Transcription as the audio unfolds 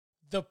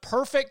The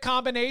perfect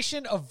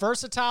combination of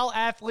versatile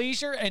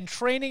athleisure and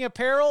training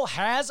apparel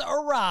has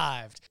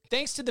arrived.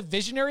 Thanks to the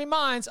visionary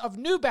minds of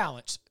New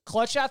Balance,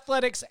 Clutch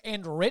Athletics,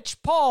 and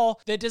Rich Paul,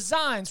 the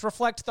designs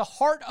reflect the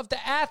heart of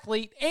the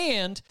athlete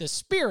and the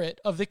spirit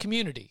of the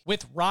community.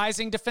 With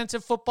rising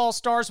defensive football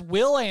stars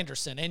Will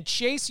Anderson and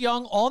Chase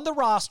Young on the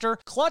roster,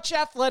 Clutch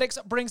Athletics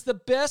brings the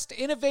best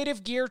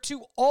innovative gear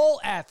to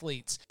all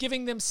athletes,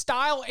 giving them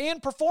style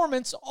and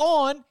performance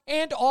on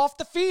and off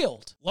the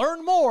field.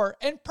 Learn more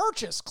and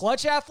purchase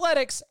Clutch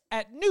Athletics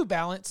at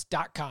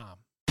newbalance.com.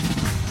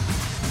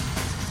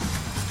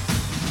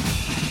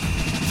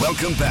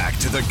 Welcome back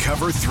to the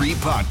Cover 3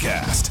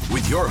 podcast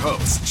with your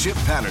hosts, Chip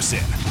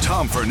Patterson,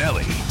 Tom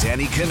Fornelli,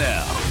 Danny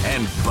Cannell,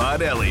 and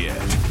Bud Elliott.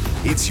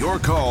 It's your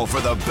call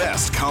for the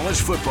best college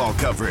football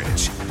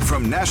coverage,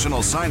 from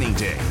National Signing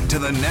Day to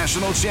the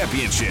National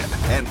Championship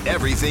and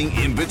everything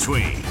in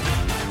between.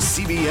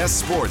 CBS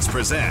Sports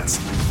presents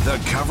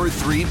the Cover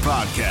 3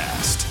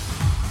 podcast.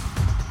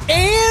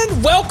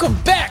 And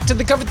welcome back to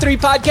the Cover 3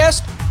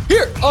 podcast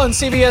here on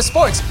CBS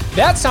Sports.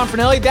 That's Tom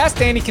Fornelli, that's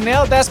Danny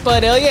Cannell, that's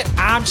Bud Elliott.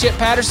 I'm Chip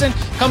Patterson,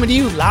 coming to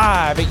you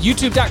live at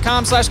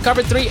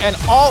youtube.com/cover3 and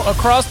all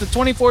across the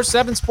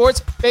 24/7 Sports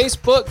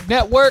Facebook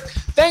network.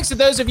 Thanks to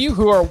those of you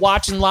who are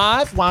watching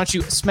live. Why don't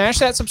you smash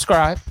that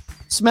subscribe,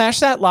 smash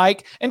that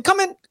like, and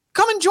come and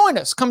join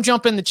us. Come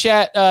jump in the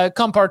chat.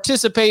 Come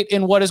participate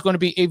in what is going to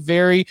be a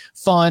very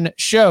fun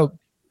show.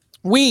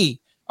 We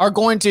are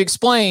going to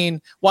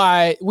explain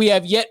why we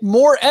have yet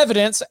more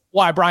evidence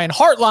why Brian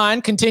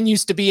Hartline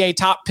continues to be a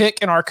top pick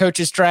in our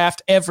coaches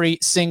draft every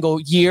single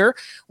year.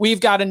 We've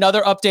got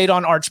another update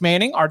on Arch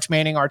Manning.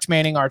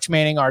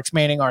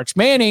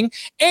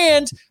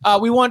 And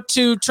we want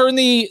to turn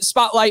the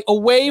spotlight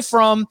away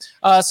from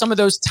some of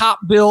those top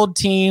build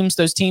teams.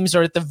 Those teams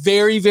are at the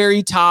very,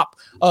 very top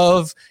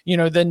of,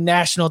 the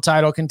national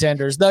title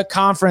contenders, the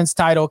conference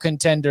title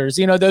contenders,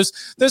 those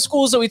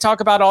schools that we talk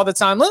about all the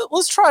time.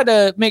 Let's try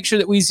to make sure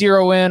that we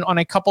zero in on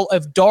a couple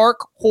of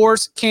dark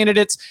horse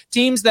candidates,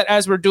 teams that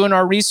as we're doing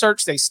our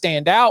research, they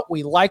stand out.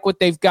 We like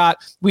what they've got.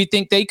 We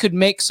think they could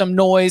make some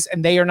noise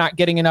and they are not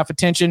getting enough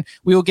attention.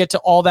 We will get to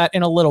all that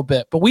in a little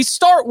bit, but we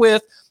start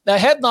with the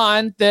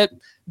headline that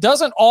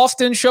doesn't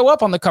often show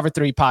up on the Cover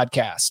 3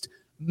 podcast.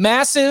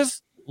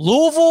 Massive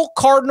Louisville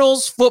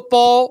Cardinals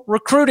football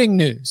recruiting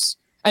news.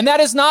 And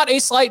that is not a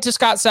slight to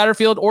Scott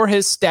Satterfield or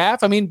his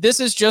staff. I mean, this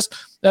is just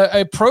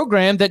a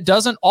program that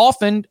doesn't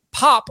often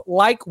pop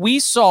like we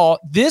saw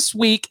this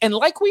week and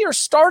like we are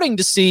starting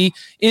to see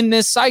in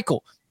this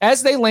cycle,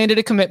 as they landed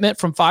a commitment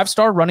from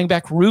five-star running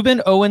back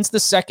Rueben Owens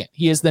II.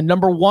 He is the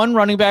number 1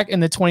 running back in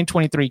the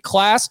 2023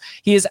 class.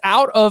 He is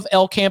out of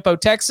El Campo,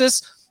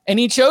 Texas, and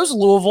he chose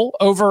Louisville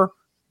over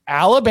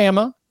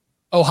Alabama,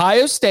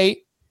 Ohio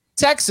State,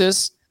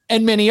 Texas,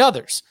 and many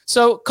others.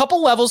 So a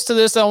couple levels to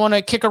this I want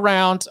to kick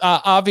around.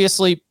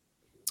 Obviously,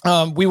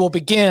 we will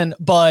begin,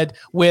 Bud,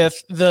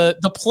 with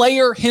the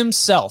player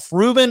himself,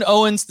 Rueben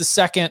Owens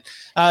II,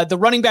 the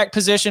running back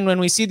position. When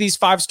we see these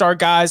five-star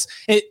guys,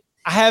 I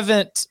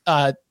haven't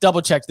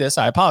double-checked this.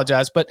 I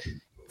apologize. But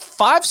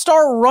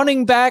five-star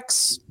running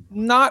backs,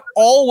 not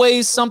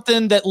always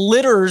something that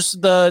litters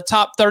the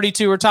top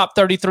 32 or top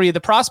 33 of the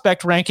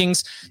prospect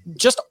rankings.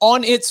 Just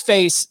on its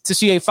face, to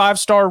see a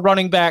five-star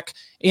running back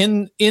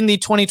in the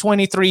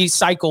 2023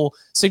 cycle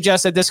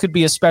suggests that this could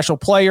be a special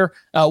player.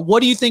 What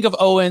do you think of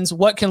Owens?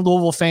 What can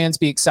Louisville fans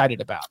be excited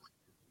about?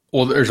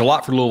 Well, there's a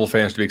lot for Louisville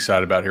fans to be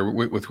excited about here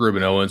with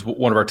Rueben Owens,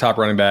 one of our top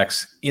running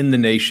backs in the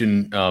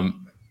nation.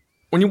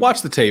 When you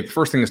watch the tape, the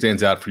first thing that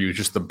stands out for you is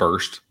just the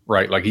burst,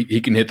 right? Like he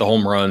can hit the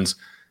home runs.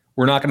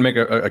 We're not going to make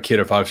a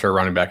kid a five-star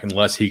running back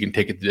unless he can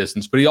take it the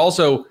distance. But he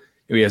also,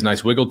 he has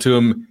nice wiggle to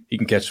him. He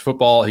can catch the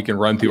football. He can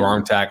run through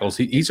arm tackles.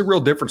 He's a real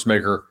difference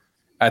maker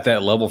at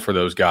that level for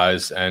those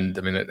guys. And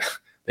I mean,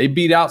 they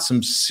beat out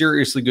some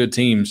seriously good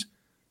teams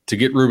to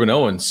get Rueben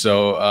Owens.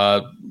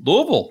 So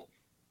Louisville,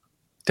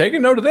 take a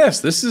note of this.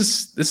 This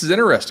is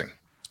interesting.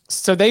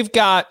 So they've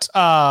got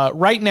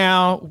right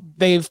now,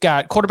 they've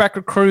got quarterback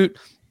recruit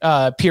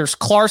Pierce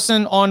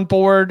Clarkson on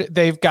board.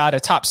 They've got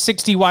a top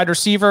 60 wide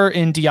receiver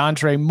in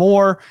DeAndre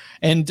Moore,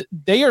 and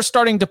they are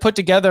starting to put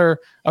together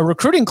a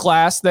recruiting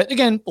class that,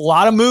 again, a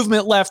lot of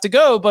movement left to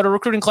go, but a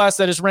recruiting class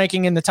that is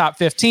ranking in the top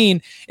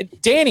 15.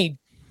 Danny,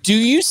 do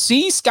you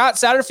see Scott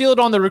Satterfield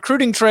on the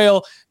recruiting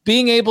trail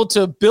being able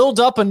to build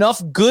up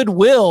enough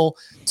goodwill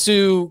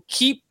to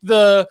keep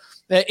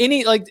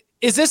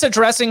is this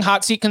addressing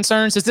hot seat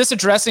concerns? Is this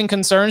addressing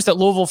concerns that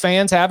Louisville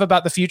fans have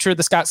about the future of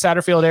the Scott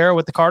Satterfield era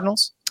with the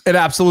Cardinals? It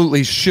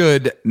absolutely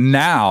should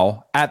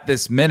now at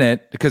this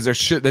minute, because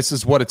this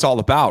is what it's all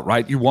about,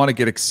 right? You want to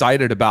get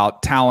excited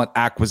about talent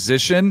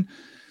acquisition,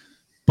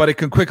 but it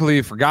can quickly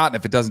be forgotten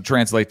if it doesn't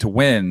translate to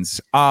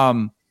wins.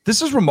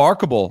 This is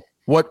remarkable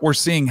what we're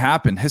seeing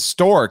happen,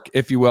 historic,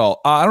 if you will.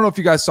 I don't know if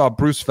you guys saw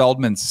Bruce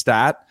Feldman's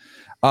stat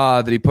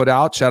that he put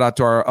out. Shout out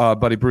to our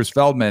buddy Bruce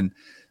Feldman.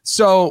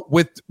 So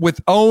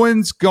with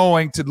Owens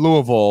going to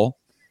Louisville,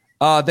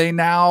 They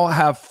now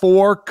have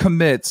 4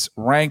 commits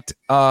ranked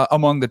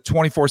among the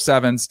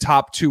 24/7's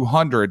top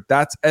 200.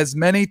 That's as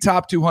many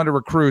top 200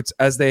 recruits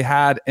as they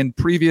had in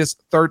previous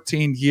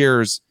 13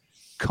 years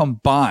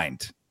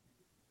combined.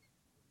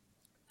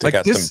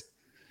 Like this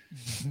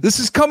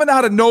is coming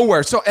out of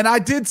nowhere. So, and I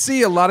did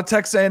see a lot of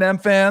Texas A&M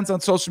fans on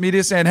social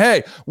media saying,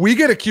 "Hey, we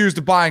get accused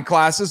of buying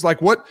classes.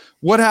 Like, what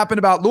happened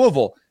about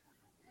Louisville?"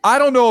 I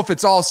don't know if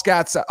it's all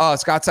Scott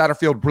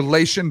Satterfield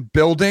relation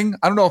building.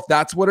 I don't know if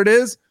that's what it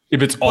is.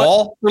 If it's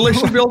all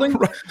relation building?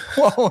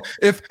 Well,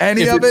 if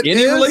any of it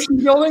is relation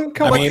building,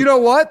 you know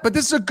what? But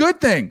this is a good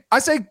thing. I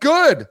say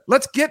good.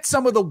 Let's get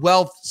some of the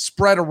wealth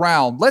spread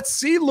around. Let's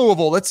see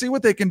Louisville. Let's see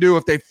what they can do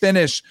if they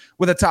finish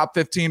with a top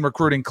 15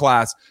 recruiting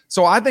class.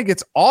 So I think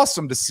it's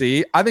awesome to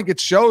see. I think it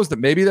shows that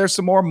maybe there's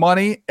some more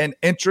money and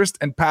interest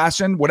and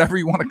passion, whatever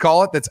you want to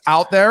call it, that's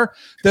out there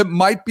that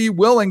might be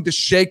willing to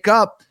shake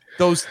up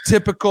those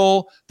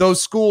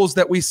schools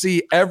that we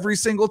see every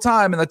single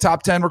time in the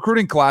top 10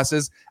 recruiting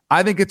classes.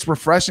 I think it's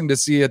refreshing to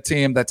see a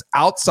team that's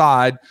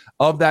outside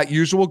of that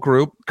usual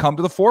group come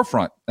to the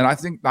forefront. And I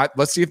think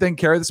let's see if they can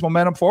carry this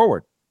momentum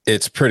forward.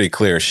 It's pretty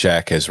clear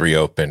Shaq has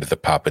reopened the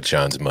Papa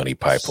John's money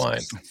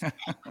pipeline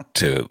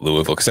to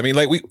Louisville. Because I mean,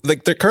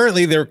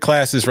 currently their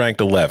class is ranked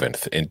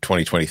 11th in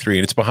 2023,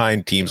 and it's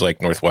behind teams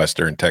like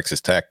Northwestern,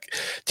 Texas Tech,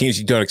 teams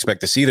you don't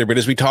expect to see there. But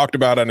as we talked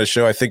about on the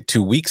show, I think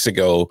 2 weeks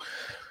ago,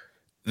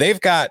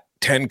 they've got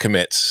 10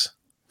 commits.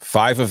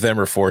 5 of them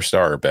are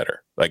 4-star or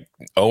better. Like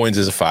Owens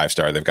is a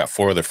 5-star. They've got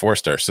 4 other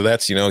 4-stars. So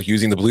that's,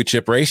 using the blue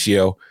chip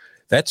ratio,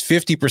 that's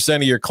 50%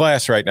 of your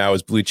class right now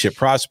is blue chip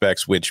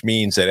prospects, which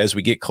means that as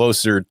we get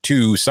closer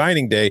to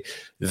signing day,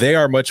 they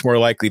are much more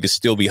likely to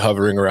still be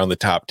hovering around the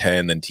top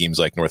 10 than teams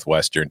like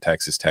Northwestern,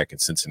 Texas Tech, and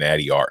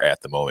Cincinnati are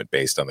at the moment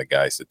based on the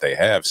guys that they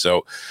have.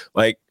 So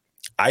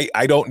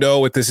I don't know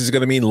what this is going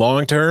to mean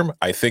long term.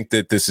 I think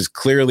that this is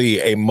clearly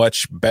a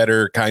much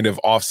better kind of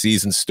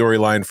offseason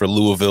storyline for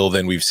Louisville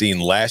than we've seen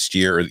last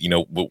year,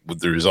 with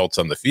the results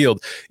on the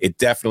field. It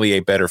definitely a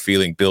better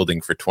feeling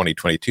building for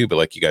 2022. But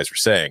like you guys were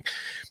saying,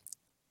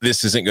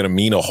 this isn't going to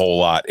mean a whole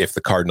lot if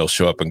the Cardinals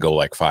show up and go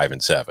like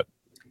 5-7.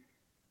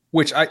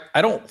 Which I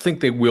don't think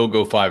they will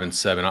go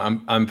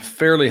 5-7. I'm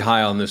fairly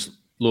high on this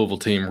Louisville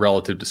team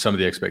relative to some of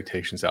the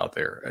expectations out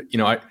there.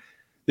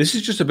 This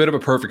is just a bit of a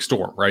perfect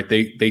storm, right?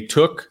 They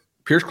took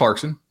Pierce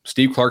Clarkson,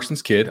 Steve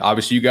Clarkson's kid.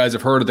 Obviously, you guys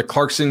have heard of the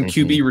Clarkson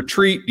QB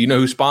Retreat. Do you know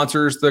who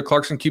sponsors the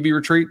Clarkson QB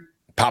Retreat?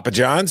 Papa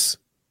John's?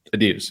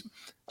 Adidas.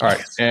 All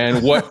right.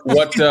 And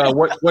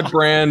what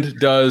brand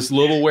does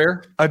Louisville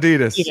wear?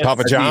 Adidas. Yes.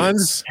 Papa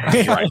John's?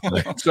 Right.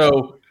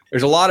 So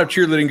there's a lot of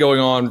cheerleading going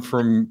on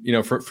from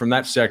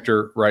that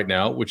sector right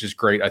now, which is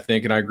great, I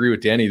think. And I agree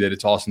with Danny that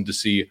it's awesome to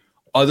see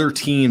other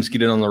teams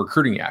get in on the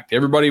recruiting act.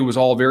 Everybody was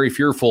all very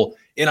fearful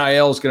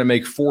NIL is going to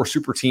make 4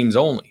 super teams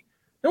only.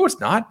 No, it's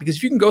not, because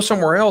if you can go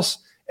somewhere else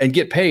and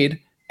get paid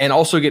and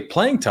also get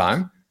playing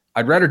time,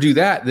 I'd rather do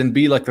that than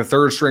be like the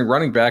 3rd string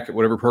running back at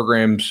whatever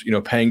programs,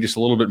 paying just a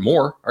little bit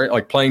more, right?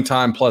 Like playing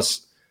time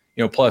plus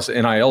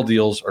NIL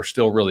deals are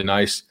still really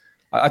nice.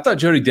 I thought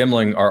Jody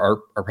Demling,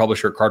 our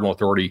publisher at Cardinal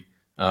Authority,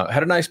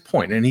 had a nice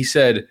point. And he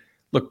said,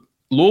 look,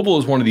 Louisville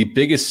is one of the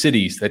biggest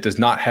cities that does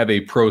not have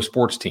a pro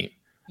sports team.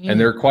 And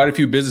there are quite a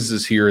few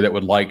businesses here that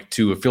would like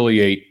to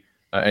affiliate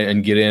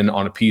and get in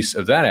on a piece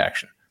of that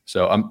action.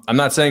 So I'm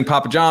not saying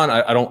Papa John.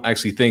 I don't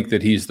actually think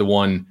that he's the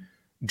one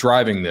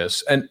driving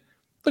this. And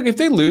look, if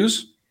they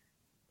lose,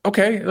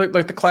 okay,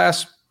 like the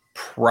class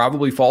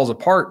probably falls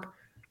apart.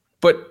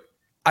 But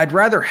I'd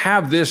rather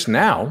have this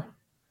now,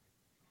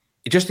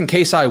 just in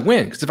case I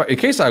win. Because in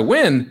case I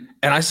win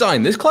and I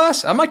sign this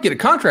class, I might get a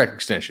contract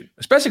extension.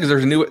 Especially because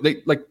there's a new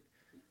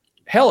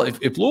hell,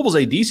 if Louisville's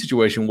AD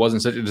situation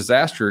wasn't such a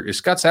disaster, is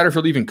Scott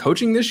Satterfield even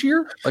coaching this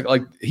year?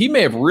 Like he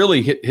may have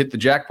really hit the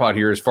jackpot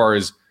here as far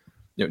as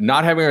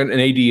not having an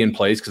AD in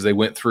place, because they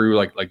went through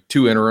like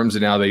 2 interims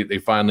and now they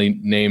finally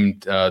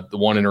named the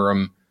one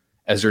interim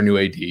as their new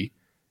AD. If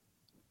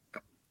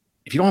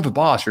you don't have a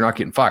boss, you're not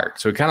getting fired.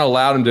 So it kind of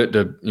allowed them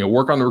to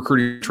work on the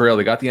recruiting trail.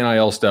 They got the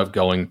NIL stuff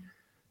going.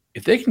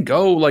 If they can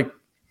go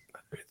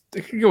they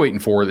could go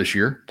 8-4 this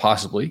year,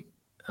 possibly.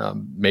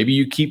 Maybe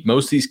you keep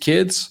most of these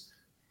kids.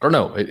 I don't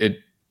know.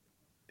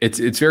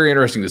 It's very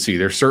interesting to see.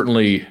 They're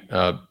certainly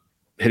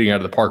hitting out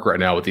of the park right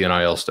now with the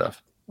NIL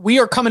stuff. We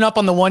are coming up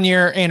on the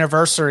 1-year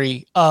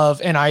anniversary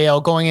of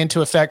NIL going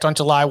into effect on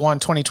July 1,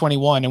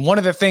 2021. And one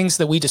of the things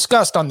that we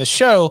discussed on the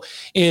show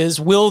is,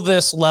 will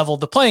this level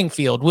the playing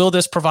field? Will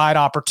this provide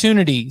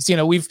opportunities?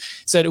 We've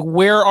said,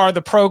 where are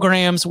the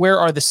programs? Where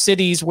are the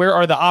cities? Where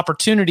are the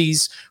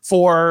opportunities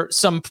for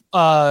some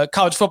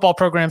college football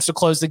programs to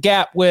close the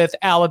gap with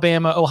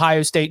Alabama,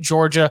 Ohio State,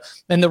 Georgia,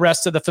 and the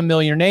rest of the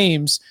familiar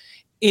names?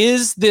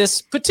 Is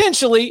this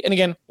potentially, and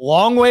again,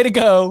 long way to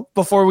go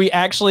before we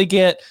actually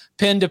get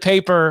pen to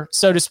paper,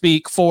 so to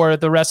speak, for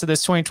the rest of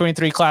this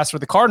 2023 class for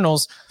the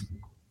Cardinals,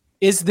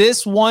 is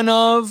this one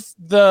of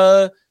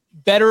the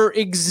better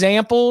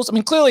examples? I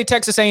mean, clearly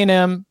Texas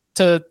A&M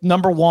to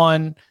number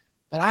 1,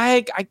 but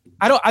I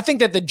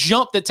think that the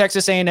jump that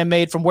Texas A&M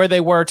made from where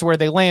they were to where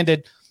they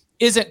landed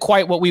isn't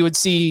quite what we would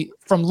see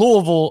from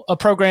Louisville, a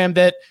program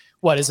that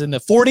is in the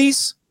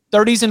 40s,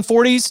 30s and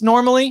 40s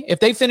normally. If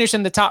they finish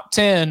in the top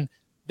 10,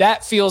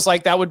 that feels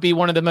like that would be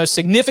one of the most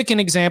significant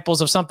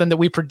examples of something that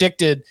we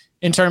predicted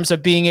in terms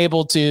of being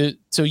able to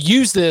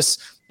use this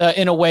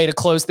in a way to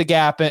close the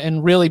gap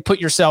and really put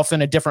yourself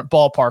in a different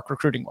ballpark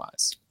recruiting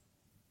wise.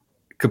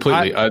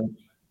 Completely. I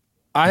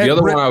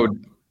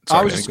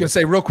was just going to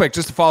say real quick,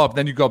 just to follow up,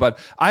 then you go. But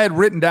I had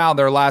written down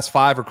their last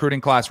 5 recruiting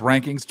class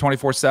rankings,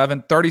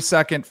 24/7,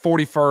 32nd,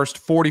 41st,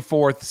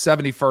 44th,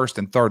 71st,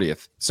 and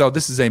 30th. So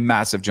this is a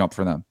massive jump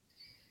for them.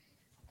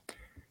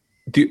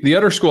 The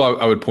other school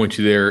I would point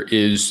to there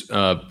is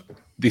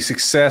the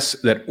success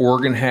that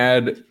Oregon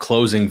had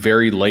closing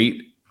very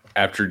late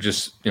after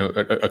just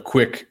a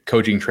quick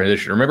coaching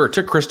transition. Remember, it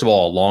took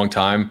Cristobal a long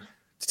time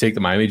to take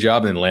the Miami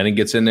job, and then Lanning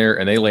gets in there,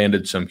 and they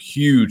landed some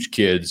huge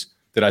kids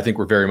that I think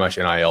were very much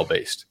NIL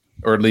based,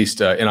 or at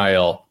least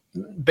NIL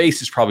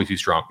based is probably too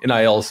strong.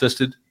 NIL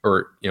assisted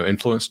or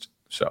influenced.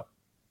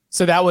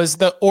 So that was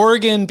the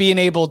Oregon being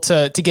able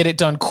to get it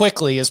done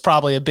quickly is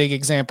probably a big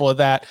example of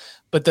that.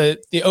 But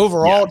the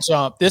overall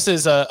jump, this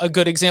is a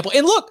good example.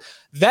 And look,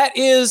 that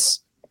is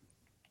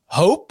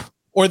hope,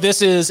 or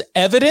this is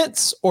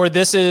evidence, or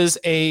this is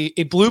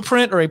a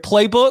blueprint or a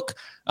playbook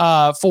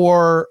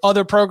for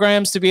other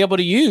programs to be able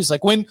to use.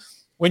 Like when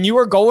you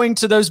are going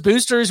to those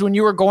boosters, when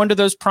you are going to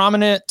those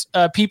prominent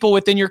people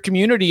within your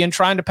community and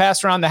trying to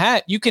pass around the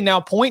hat, you can now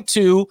point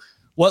to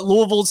what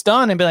Louisville's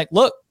done and be like,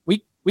 look,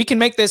 we can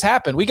make this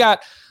happen. We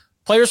got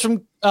players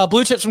from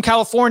blue chips from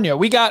California.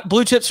 We got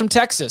blue chips from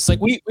Texas. Like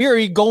we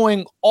are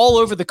going all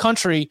over the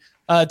country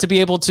to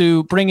be able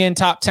to bring in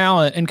top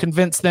talent and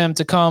convince them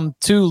to come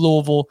to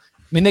Louisville.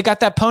 I mean, they got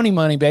that pony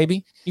money,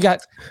 baby. You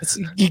got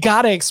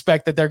to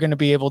expect that they're going to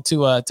be able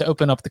to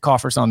open up the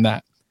coffers on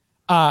that.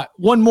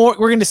 One more,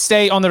 we're going to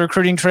stay on the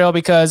recruiting trail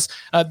because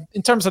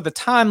in terms of the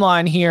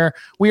timeline here,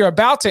 we are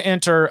about to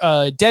enter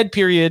a dead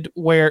period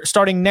where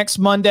starting next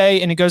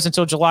Monday and it goes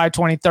until July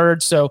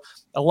 23rd. So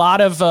a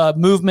lot of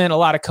movement, a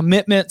lot of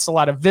commitments, a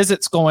lot of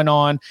visits going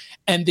on,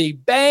 and the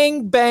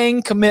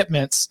bang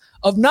commitments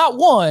of not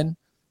one,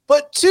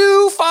 but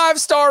 2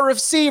 5-star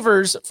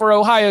receivers for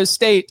Ohio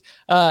State,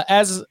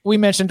 as we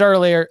mentioned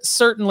earlier,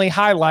 certainly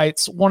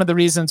highlights one of the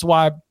reasons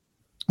why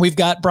we've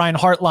got Brian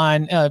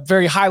Hartline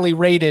very highly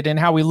rated in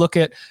how we look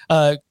at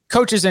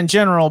coaches in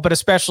general, but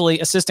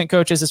especially assistant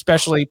coaches,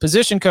 especially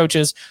position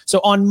coaches. So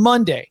on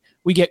Monday,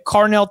 we get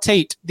Carnell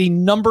Tate, the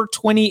number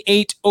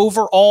 28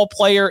 overall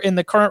player in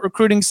the current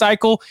recruiting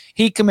cycle.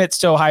 He commits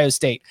to Ohio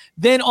State.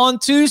 Then on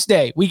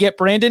Tuesday, we get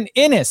Brandon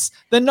Ennis,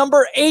 the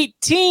number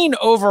 18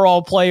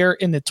 overall player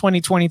in the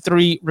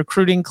 2023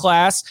 recruiting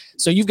class.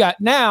 So you've got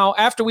now,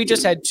 after we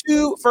just had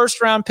 2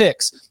 first-round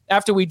picks,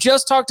 after we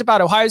just talked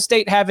about Ohio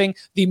State having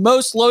the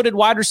most loaded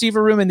wide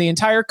receiver room in the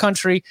entire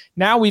country,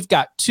 now we've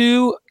got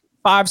 2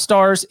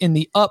 5-stars in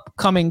the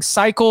upcoming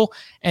cycle,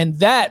 and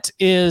that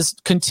is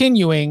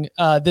continuing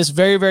this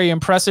very, very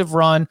impressive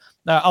run.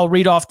 I'll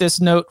read off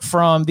this note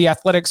from The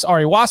Athletic's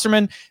Ari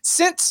Wasserman.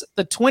 Since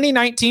the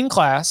 2019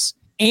 class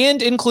and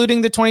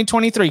including the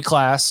 2023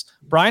 class,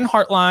 Brian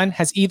Hartline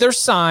has either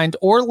signed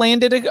or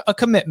landed a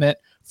commitment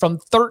from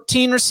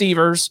 13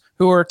 receivers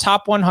who are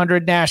top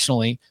 100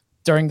 nationally.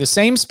 During the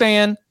same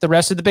span, the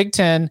rest of the Big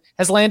Ten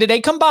has landed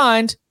a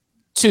combined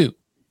 2.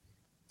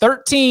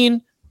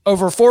 13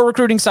 over 4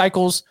 recruiting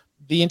cycles,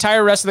 the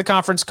entire rest of the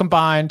conference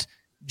combined,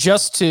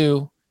 just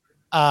 2.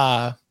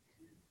 I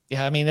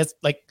mean, it's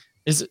like,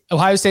 is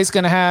Ohio State's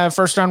going to have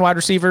first-round wide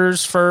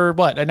receivers for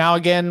what? And now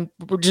again,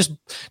 we're just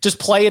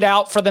play it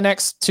out for the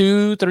next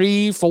 2,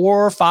 3,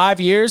 4, 5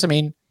 years. I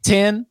mean,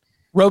 10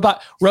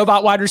 robot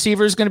wide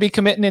receivers going to be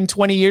committing in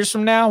 20 years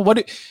from now.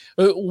 What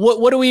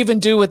do we even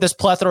do with this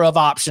plethora of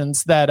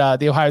options that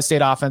the Ohio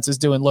State offense is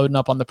doing, loading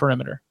up on the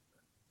perimeter?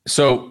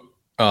 So,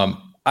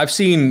 I've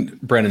seen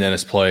Brandon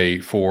Ennis play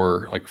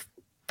for like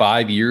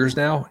 5 years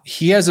now.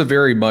 He has a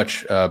very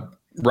much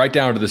right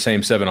down to the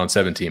same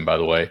 7-on-7 team, by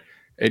the way.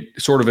 It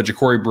sort of a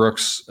Ja'Cory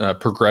Brooks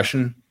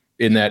progression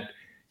in that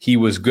he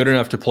was good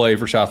enough to play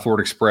for South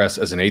Florida Express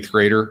as an 8th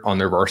grader on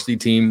their varsity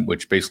team,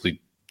 which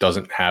basically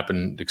doesn't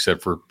happen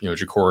except for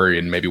Ja'Cory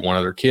and maybe one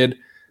other kid.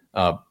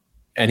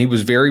 And he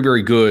was very,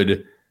 very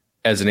good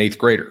as an 8th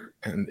grader.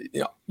 And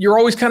you're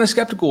always kind of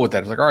skeptical with that.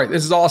 It's like, all right,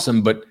 this is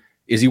awesome, but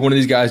is he one of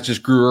these guys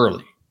just grew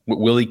early?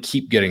 Will he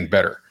keep getting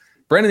better?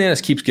 Brandon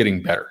Ennis keeps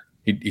getting better.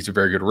 He's a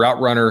very good route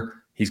runner.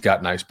 He's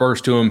got nice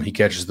burst to him. He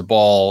catches the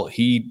ball.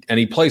 He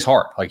plays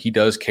hard. Like, he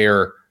does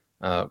care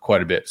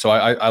quite a bit. So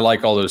I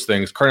like all those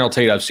things. Carnell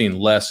Tate I've seen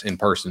less in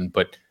person,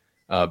 but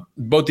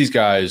both these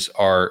guys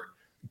are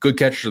good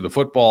catchers of the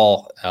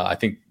football. I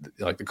think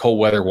like the cold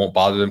weather won't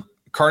bother them.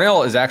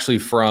 Carnell is actually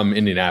from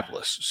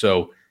Indianapolis,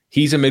 so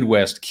he's a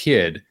Midwest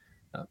kid.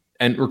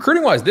 And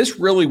recruiting wise, this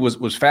really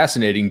was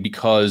fascinating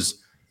because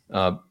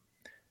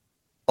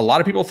a lot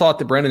of people thought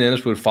that Brandon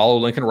Ennis would follow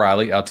Lincoln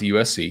Riley out to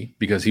USC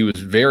because he was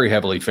very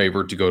heavily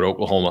favored to go to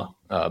Oklahoma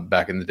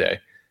back in the day.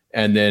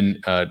 And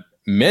then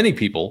many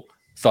people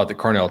thought that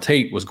Carnell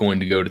Tate was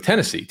going to go to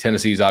Tennessee.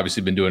 Tennessee's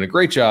obviously been doing a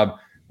great job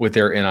with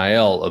their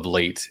NIL of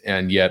late,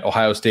 and yet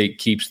Ohio State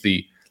keeps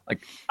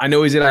I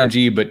know he's at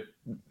IMG, but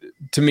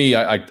to me,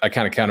 I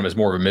kind of count him as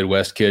more of a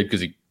Midwest kid because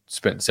he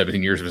spent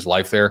 17 years of his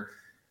life there.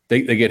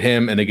 They get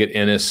him and they get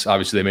Ennis.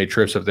 Obviously, they made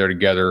trips up there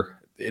together.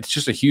 It's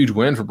just a huge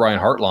win for Brian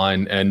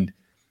Hartline. And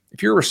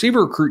if you're a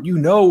receiver recruit, you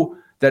know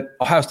that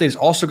Ohio State is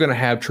also going to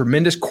have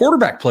tremendous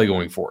quarterback play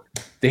going forward.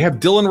 They have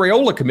Dylan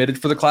Raiola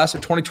committed for the class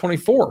of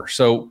 2024.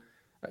 So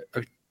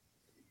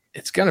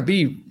it's going to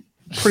be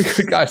pretty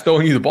good guys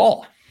throwing you the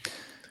ball.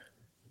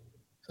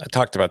 I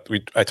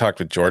talked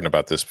with Jordan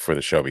about this before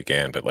the show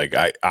began, but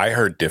I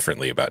heard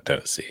differently about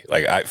Tennessee.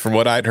 From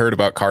what I'd heard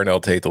about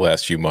Carnell Tate the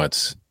last few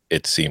months,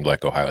 it seemed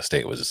like Ohio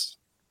State was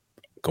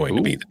going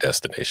to be the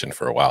destination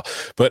for a while.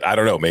 But I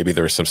don't know. Maybe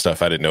there was some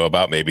stuff I didn't know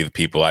about. Maybe the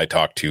people I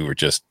talked to were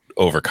just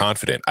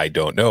overconfident. I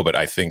don't know. But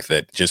I think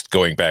that just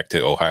going back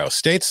to Ohio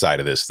State's side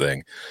of this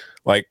thing,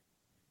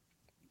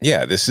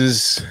 this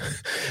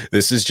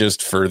is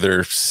just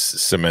further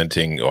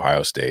cementing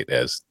Ohio State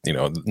as,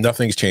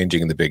 nothing's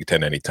changing in the Big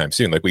Ten anytime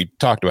soon. Like we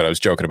talked about, I was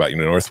joking about,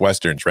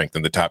 Northwestern's ranked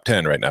in the top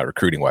 10 right now,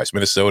 recruiting wise.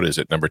 Minnesota is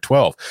at number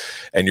 12.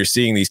 And you're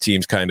seeing these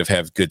teams kind of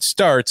have good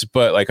starts.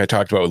 But like I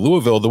talked about with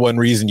Louisville, the one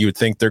reason you would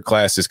think their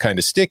class is kind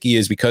of sticky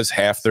is because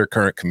half their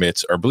current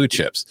commits are blue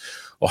chips.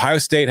 Ohio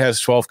State has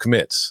 12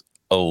 commits.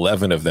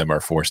 11 of them are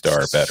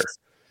 4-star or better.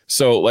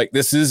 So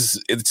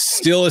it's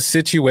still a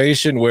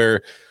situation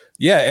where,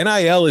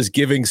 NIL is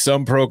giving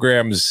some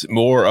programs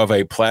more of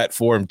a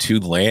platform to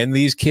land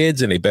these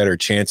kids and a better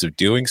chance of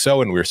doing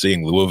so. And we're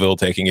seeing Louisville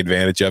taking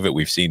advantage of it.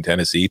 We've seen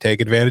Tennessee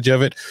take advantage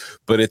of it.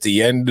 But at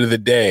the end of the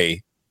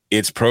day,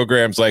 it's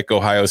programs like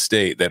Ohio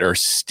State that are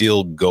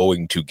still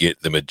going to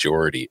get the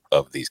majority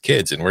of these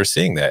kids. And we're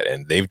seeing that.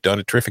 And they've done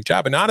a terrific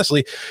job. And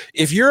honestly,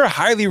 if you're a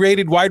highly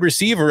rated wide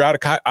receiver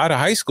out of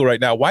high school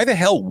right now, why the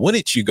hell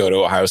wouldn't you go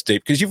to Ohio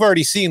State? Because you've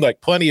already seen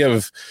plenty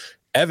of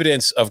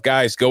evidence of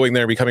guys going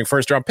there and becoming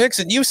first-round picks.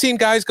 And you've seen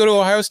guys go to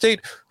Ohio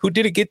State who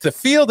didn't get the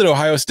field at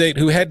Ohio State,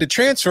 who had to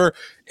transfer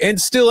and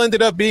still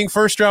ended up being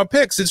first-round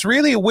picks. It's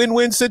really a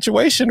win-win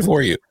situation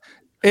for you.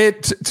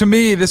 To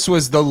me, this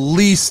was the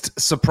least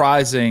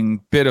surprising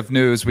bit of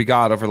news we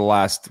got over the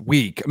last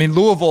week. I mean,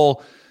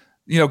 Louisville,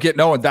 getting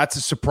Owen, that's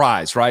a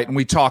surprise, right? And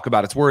we talk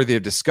about it's worthy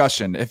of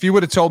discussion. If you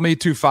would have told me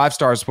 2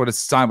 5-stars would have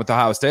signed with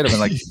Ohio State, I'd been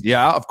like,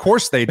 yeah, of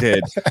course they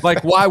did.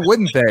 Why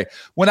wouldn't they?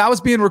 When I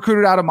was being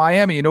recruited out of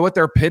Miami, you know what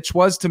their pitch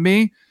was to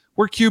me?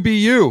 We're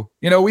QBU.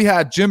 We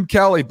had Jim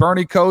Kelly,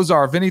 Bernie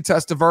Kosar, Vinny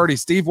Testaverde,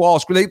 Steve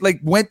Walsh. They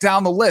went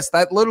down the list.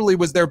 That literally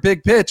was their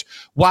big pitch.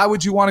 Why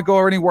would you want to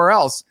go anywhere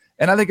else?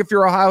 And I think if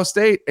you're Ohio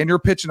State and you're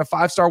pitching a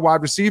 5-star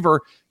wide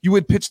receiver, you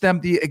would pitch them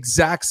the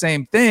exact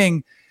same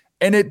thing.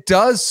 And it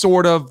does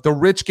sort of the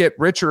rich get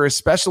richer,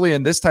 especially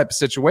in this type of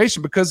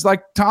situation, because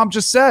like Tom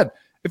just said,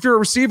 if you're a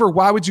receiver,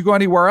 why would you go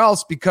anywhere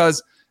else?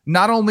 Because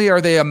not only are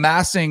they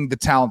amassing the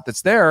talent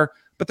that's there,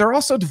 but they're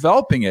also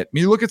developing it. I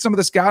mean, you look at some of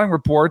the scouting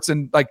reports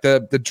and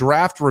the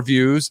draft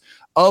reviews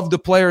of the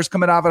players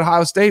coming out of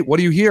Ohio State. What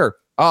do you hear?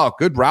 Oh,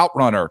 good route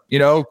runner,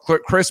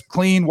 crisp,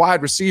 clean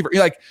wide receiver.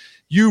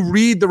 You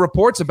read the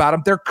reports about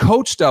them. They're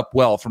coached up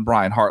well from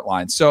Brian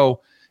Hartline.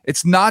 So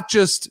it's not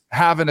just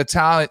having a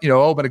talent,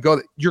 you're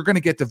going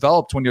to get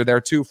developed when you're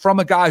there too, from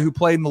a guy who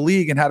played in the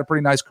league and had a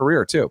pretty nice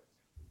career too.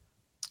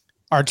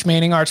 Arch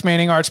Manning.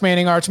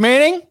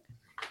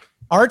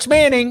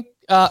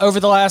 Over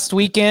the last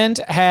weekend,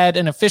 had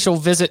an official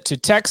visit to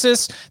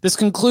Texas. This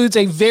concludes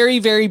a very,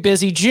 very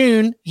busy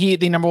June. He,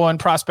 the number 1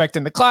 prospect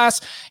in the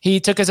class, he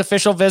took his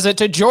official visit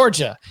to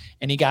Georgia,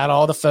 and he got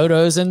all the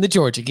photos in the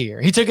Georgia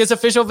gear. He took his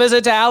official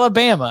visit to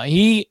Alabama.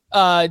 He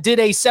did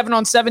a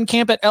 7-on-7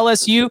 camp at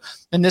LSU,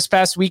 and this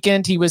past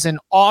weekend he was in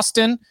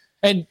Austin.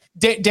 And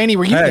Danny,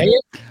 were you there?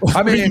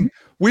 I mean,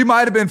 we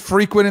might have been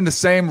frequenting the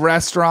same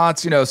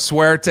restaurants,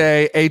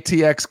 Suerte,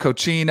 ATX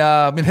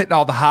Cochina. I mean, hitting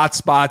all the hot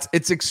spots.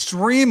 It's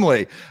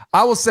extremely,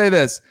 I will say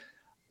this.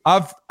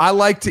 I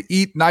like to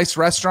eat nice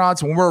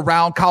restaurants when we're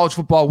around college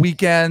football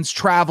weekends,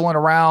 traveling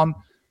around.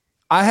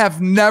 I have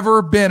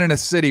never been in a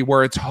city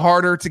where it's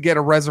harder to get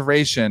a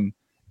reservation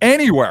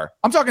anywhere.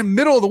 I'm talking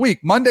middle of the week,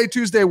 Monday,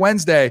 Tuesday,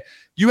 Wednesday.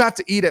 You have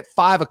to eat at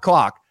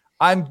 5:00.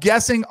 I'm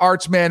guessing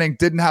Arch Manning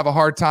didn't have a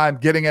hard time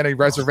getting any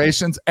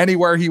reservations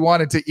anywhere he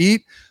wanted to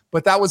eat.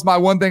 But that was my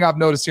one thing I've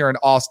noticed here in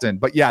Austin.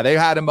 But yeah, they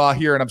had him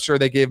here, and I'm sure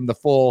they gave him the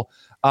full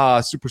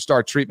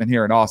superstar treatment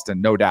here in Austin,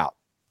 no doubt.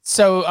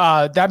 So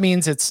that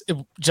means it's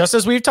just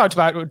as we've talked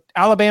about,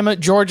 Alabama,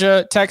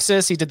 Georgia,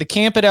 Texas. He did the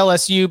camp at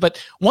LSU.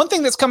 But one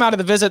thing that's come out of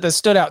the visit that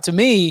stood out to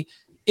me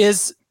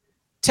is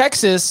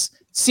Texas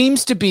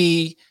seems to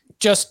be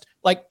just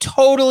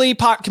totally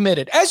pot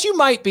committed, as you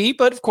might be.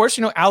 But of course,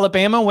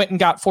 Alabama went and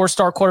got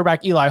 4-star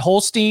quarterback Eli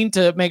Holstein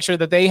to make sure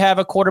that they have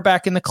a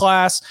quarterback in the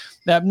class.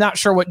 I'm not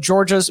sure what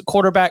Georgia's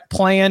quarterback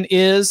plan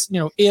is,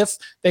 if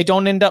they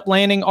don't end up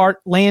landing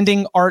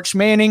Arch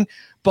Manning.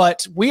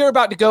 But we are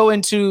about to go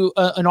into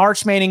an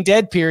Arch Manning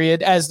dead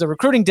period as the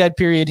recruiting dead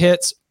period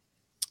hits.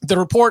 The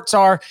reports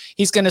are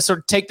he's going to sort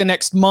of take the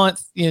next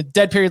month.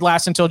 Dead period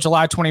lasts until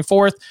July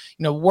 24th.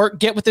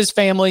 Get with his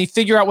family,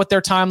 figure out what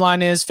their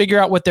timeline is, figure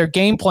out what their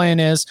game plan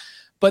is.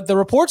 But the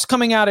reports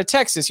coming out of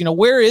Texas,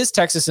 where is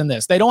Texas in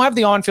this? They don't have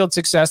the on-field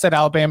success that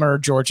Alabama or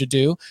Georgia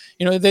do.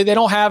 They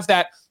don't have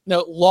that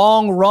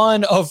long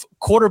run of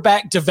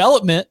quarterback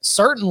development,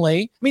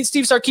 certainly. I mean,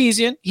 Steve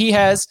Sarkisian, he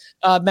has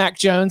Mac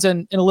Jones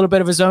and a little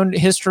bit of his own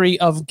history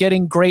of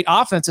getting great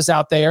offenses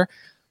out there.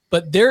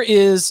 But there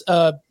is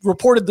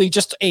reportedly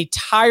just a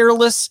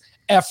tireless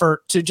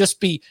effort to just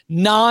be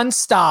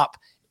nonstop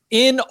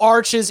in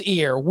Arch's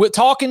ear,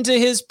 talking to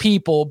his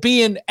people,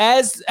 being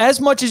as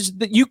much as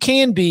that you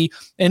can be.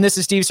 And this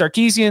is Steve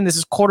Sarkisian. This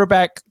is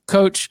quarterback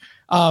coach.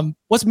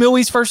 What's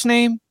Milwie's first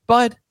name,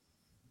 bud?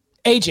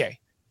 AJ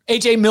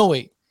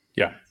Milwee.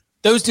 Yeah.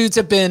 Those dudes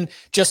have been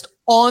just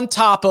on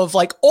top of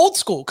like old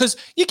school, because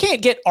you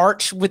can't get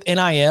Arch with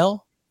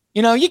NIL.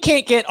 You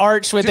can't get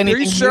Arch with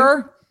anything. Are you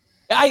sure?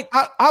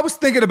 I was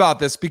thinking about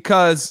this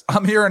because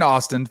I'm here in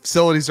Austin.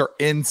 Facilities are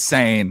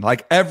insane.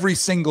 Like every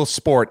single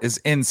sport is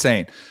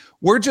insane.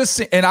 We're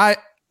just, and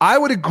I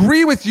would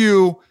agree with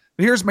you.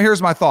 Here's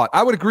my thought.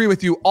 I would agree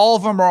with you. All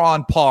of them are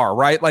on par,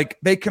 right? Like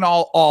they can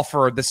all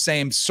offer the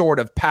same sort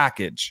of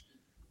package.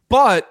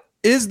 But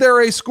is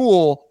there a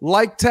school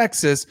like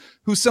Texas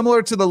who's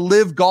similar to the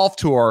Live Golf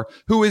Tour,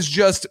 who is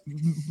just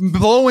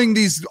blowing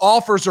these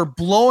offers or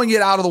blowing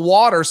it out of the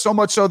water, so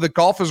much so that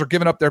golfers are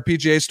giving up their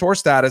PGA Tour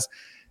status?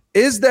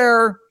 Is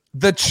there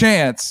the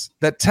chance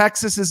that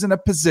Texas is in a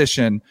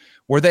position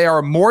where they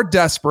are more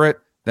desperate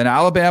than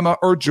Alabama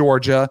or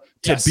Georgia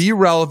to be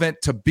relevant,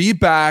 to be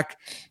back?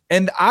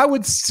 And I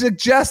would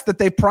suggest that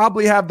they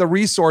probably have the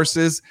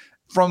resources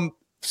from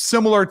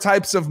similar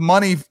types of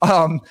money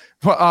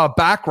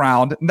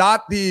background,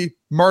 not the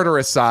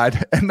murderous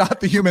side and not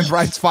the human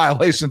rights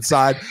violation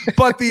side,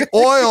 but the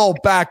oil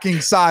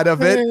backing side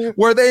of it,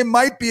 where they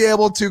might be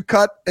able to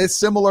cut a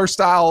similar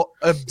style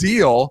of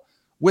deal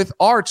with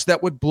Arch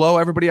that would blow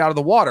everybody out of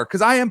the water.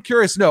 Because I am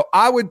curious. No,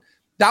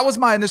 that was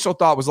my initial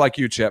thought, was like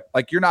you, Chip.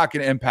 Like, you're not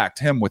going to impact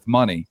him with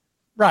money.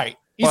 Right.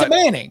 He's a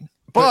Manning.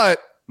 But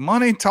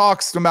money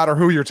talks no matter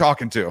who you're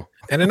talking to.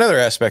 And another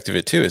aspect of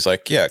it too is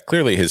like, yeah,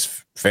 clearly his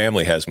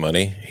family has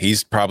money.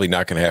 He's probably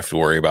not going to have to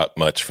worry about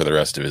much for the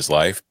rest of his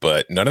life,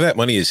 but none of that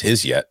money is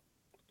his yet.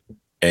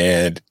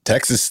 And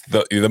Texas,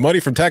 the money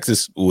from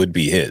Texas would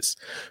be his.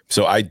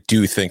 So I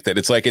do think that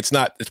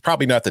it's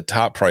probably not the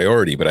top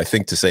priority, but I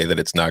think to say that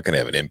it's not going to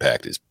have an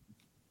impact is,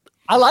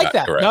 I like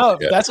that. correct. No,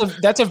 Yeah.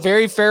 that's a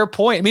very fair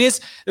point. I mean,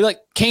 it's like,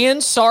 can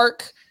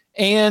Sark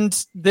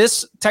and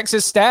this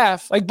Texas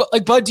staff,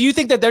 Bud, do you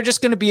think that they're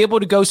just going to be able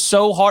to go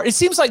so hard? It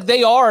seems like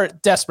they are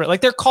desperate. Like,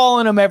 they're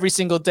calling him every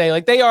single day.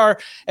 Like, they are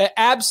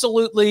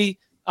absolutely,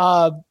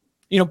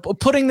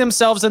 putting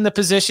themselves in the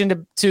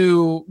position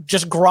to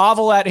just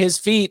grovel at his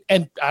feet.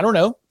 And I don't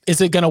know,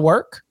 is it going to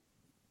work?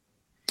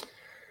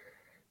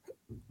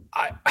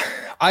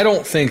 I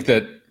don't think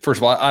that, first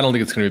of all, I don't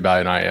think it's going to be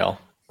by NIL,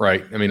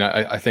 right? I mean,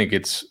 I think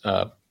it's,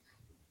 I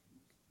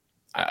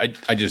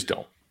just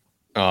don't.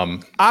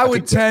 I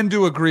would tend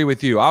to agree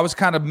with you. I was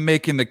kind of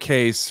making the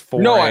case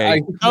for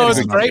it's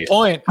a great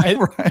point.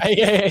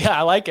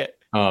 I like it.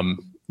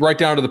 Right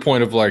down to the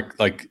point of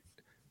like,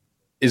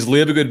 is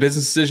Live a good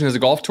business decision as a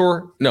golf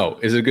tour? No.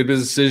 Is it a good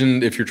business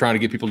decision if you're trying to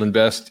get people to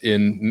invest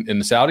in the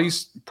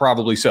Saudis?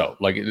 Probably so.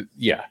 Like,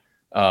 yeah.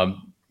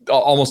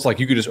 Almost like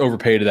you could just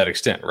overpay to that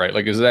extent, right?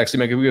 Like, does it actually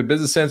make a good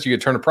business sense? You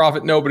get turn a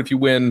profit? No, but if you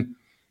win,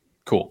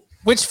 cool.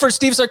 Which for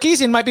Steve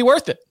Sarkisian might be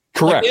worth it.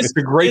 Correct. It's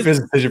a great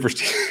business decision for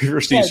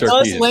Steve Sarkisian.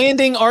 Does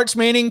landing Arch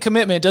Manning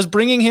commitment, does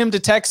bringing him to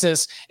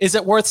Texas, is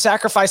it worth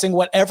sacrificing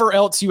whatever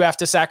else you have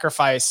to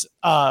sacrifice,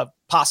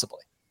 possibly?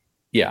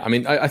 Yeah, I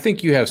mean, I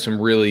think you have some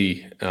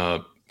really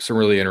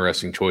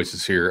interesting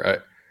choices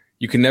here.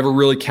 You can never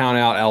really count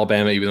out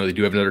Alabama, even though they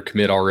do have another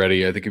commit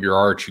already. I think if you're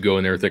Arch, you go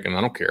in there thinking, I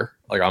don't care.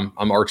 Like,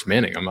 I'm Arch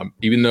Manning. I'm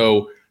even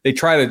though they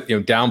try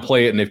to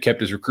downplay it, and they've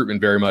kept his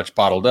recruitment very much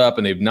bottled up,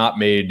 and they've not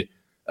made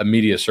a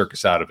media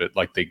circus out of it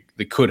like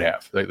they could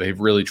have. They've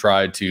really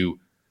tried to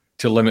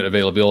limit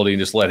availability and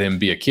just let him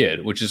be a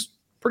kid, which is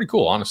pretty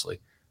cool, honestly.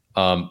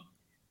 But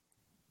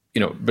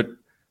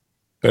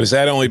is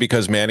that only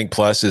because Manning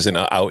Plus isn't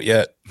out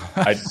yet?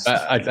 I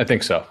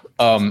think so.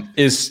 How long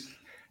is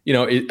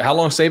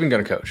Saban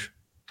going to coach?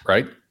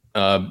 Right?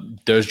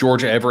 Does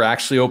Georgia ever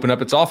actually open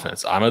up its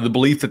offense? I'm of the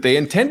belief that they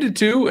intended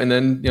to, and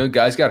then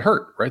guys got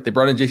hurt. Right? They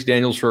brought in JC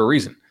Daniels for a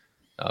reason.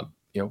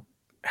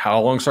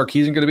 How long is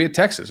Sarkisian going to be at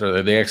Texas?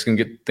 Are they actually going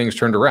to get things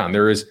turned around?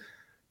 There is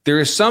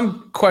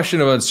some question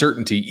of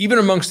uncertainty, even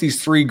amongst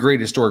these three great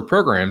historic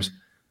programs,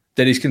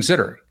 that he's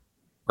considering,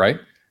 right?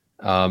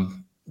 But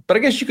I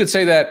guess you could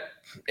say that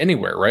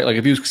anywhere, right? Like,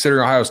 if he was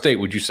considering Ohio State,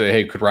 would you say,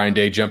 hey, could Ryan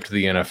Day jump to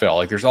the NFL?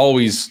 Like, there's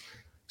always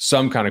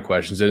some kind of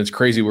questions, and it's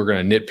crazy we're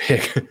going to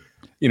nitpick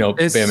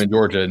Bama and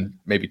Georgia and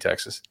maybe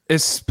Texas.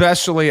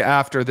 Especially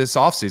after this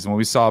offseason when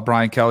we saw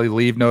Brian Kelly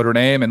leave Notre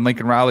Dame and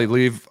Lincoln Riley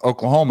leave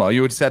Oklahoma.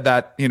 You would have said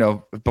that,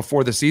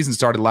 before the season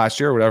started last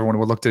year, when everyone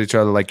would look at each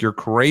other like, you're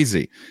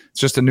crazy. It's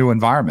just a new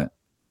environment.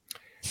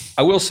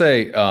 I will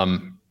say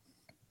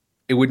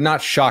it would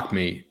not shock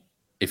me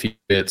if he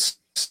fits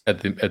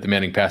at the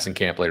Manning passing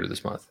camp later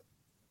this month.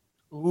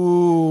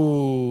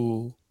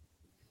 Ooh.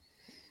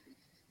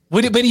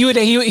 But he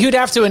would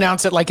have to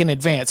announce it like in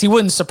advance. He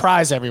wouldn't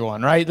surprise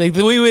everyone, right? Like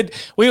we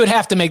would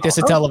have to make this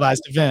a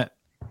televised event.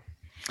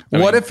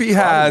 What if he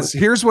has?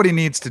 Here's what he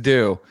needs to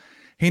do.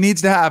 He needs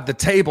to have the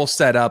table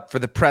set up for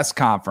the press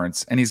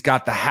conference, and he's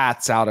got the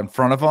hats out in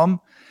front of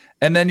him.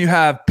 And then you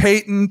have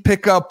Peyton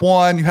pick up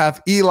one, you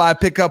have Eli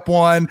pick up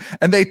one,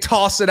 and they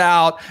toss it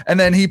out, and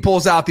then he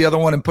pulls out the other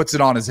one and puts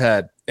it on his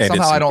head. And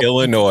somehow it's an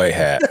Illinois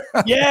hat.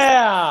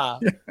 Yeah.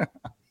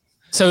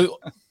 So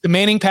the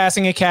Manning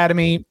Passing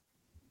Academy.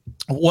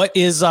 What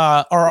is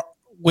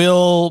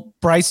will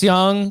Bryce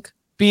Young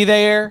be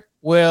there?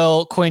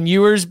 Will Quinn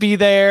Ewers be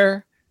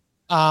there?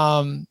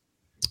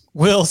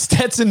 Will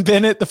Stetson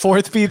Bennett the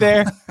fourth be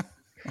there?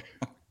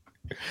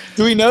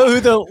 Do we know who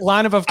the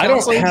lineup of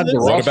counselors is?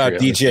 What about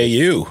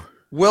DJU?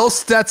 Will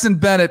Stetson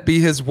Bennett be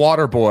his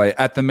water boy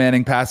at the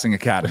Manning Passing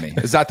Academy?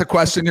 Is that the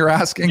question you're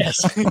asking?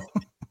 Yes.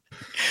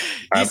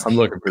 I'm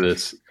looking for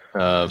this.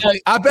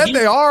 I bet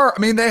they are.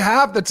 I mean, they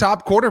have the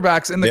top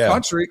quarterbacks in the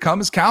country come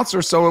as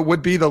counselors, so it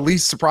would be the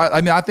least surprise. I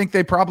mean, I think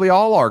they probably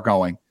all are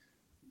going.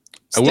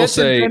 I will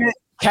say, Bennett,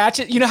 catch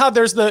it. You know how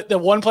there's the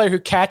one player who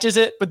catches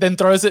it, but then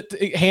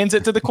hands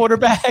it to the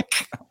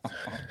quarterback.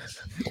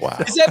 Wow.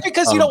 Is that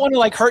because you don't want to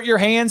like hurt your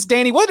hands,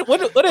 Danny? What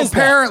is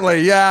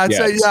apparently? That?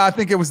 Yeah, I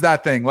think it was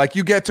that thing. Like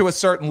you get to a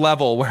certain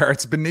level where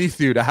it's beneath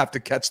you to have to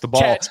catch the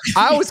ball.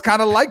 I always kind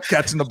of like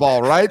catching the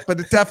ball, right? But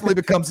it definitely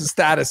becomes a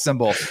status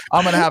symbol.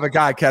 I'm gonna have a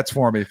guy catch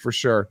for me for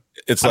sure.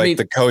 It's like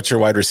the coach or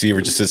wide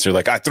receiver just sits there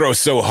like, I throw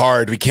so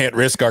hard, we can't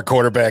risk our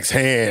quarterback's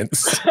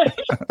hands.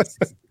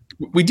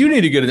 We do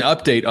need to get an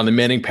update on the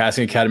Manning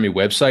Passing Academy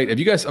website. Have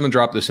you guys? I'm gonna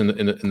drop this in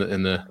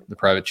the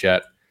private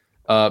chat.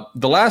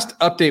 The last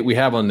update we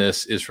have on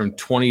this is from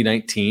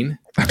 2019.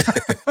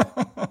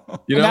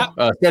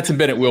 Stetson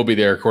Bennett will be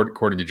there,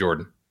 according to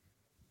Jordan.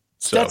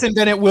 Stetson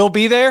Bennett will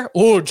be there.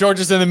 Oh,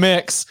 Georgia's in the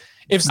mix.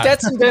 If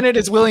Stetson Bennett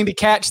is willing to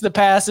catch the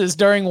passes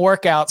during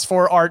workouts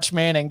for Arch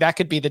Manning, that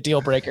could be the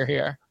deal breaker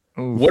here.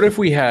 What if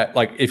we had,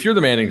 if you're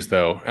the Mannings,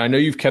 though, I know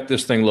you've kept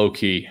this thing low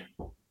key.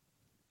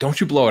 Don't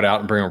you blow it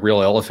out and bring a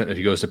real elephant if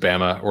he goes to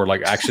Bama, or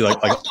actually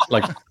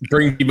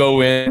bring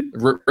Bebo in,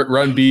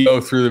 run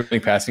Bebo through the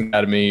Manning Passing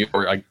Academy,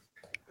 or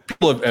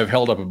people have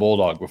held up a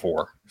bulldog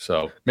before,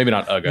 so maybe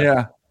not Uga.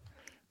 Yeah.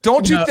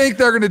 Don't you think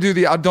they're going to do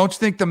don't you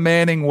think the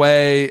Manning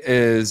way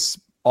is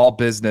all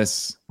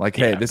business?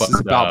 This is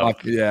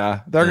about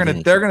they're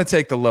going to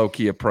take the low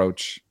key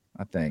approach.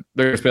 I think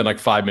they're going to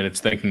spend 5 minutes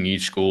thanking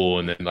each school,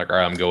 and then all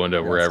right, I'm going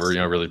to wherever.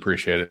 Really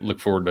appreciate it.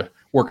 Look forward to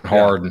working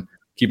hard and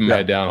keep them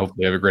head down. Hopefully,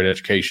 they have a great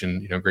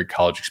education, great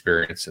college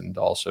experience, and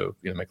also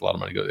make a lot of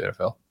money to go to the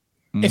NFL.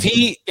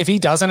 If he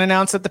doesn't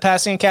announce at the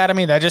Passing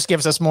Academy, that just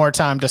gives us more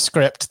time to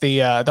script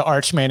the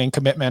Arch Manning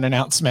commitment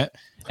announcement.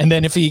 And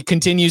then if he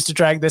continues to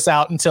drag this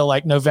out until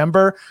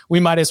November, we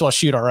might as well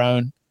shoot our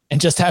own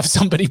and just have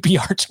somebody be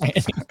Arch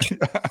Manning.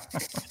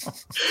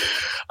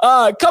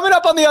 Coming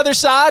up on the other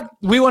side,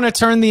 we want to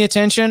turn the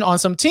attention on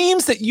some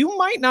teams that you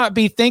might not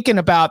be thinking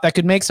about that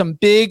could make some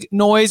big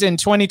noise in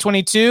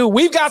 2022.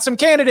 We've got some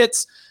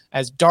candidates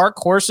as dark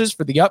horses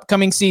for the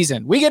upcoming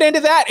season. We get into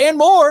that and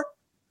more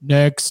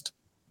next.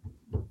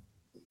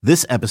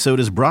 This episode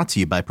is brought to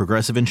you by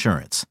Progressive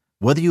Insurance.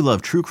 Whether you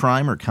love true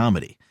crime or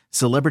comedy,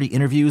 celebrity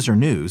interviews or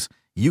news,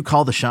 you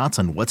call the shots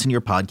on what's in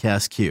your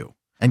podcast queue.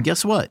 And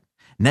guess what?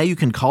 Now you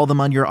can call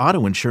them on your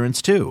auto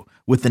insurance too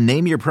with the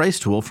Name Your Price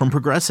tool from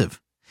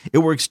Progressive. It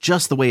works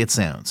just the way it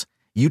sounds.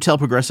 You tell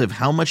Progressive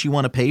how much you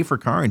want to pay for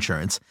car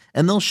insurance,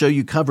 and they'll show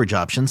you coverage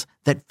options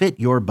that fit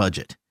your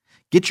budget.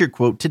 Get your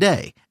quote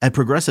today at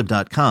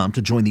Progressive.com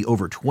to join the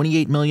over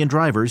 28 million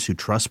drivers who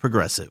trust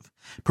Progressive.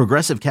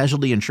 Progressive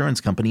Casualty Insurance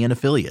Company and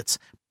Affiliates.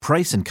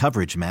 Price and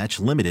coverage match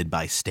limited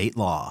by state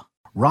law.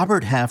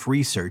 Robert Half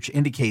research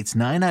indicates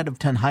 9 out of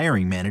 10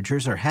 hiring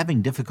managers are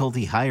having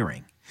difficulty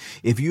hiring.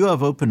 If you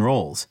have open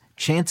roles,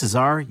 chances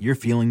are you're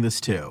feeling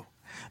this too.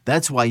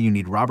 That's why you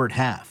need Robert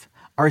Half.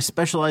 Our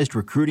specialized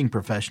recruiting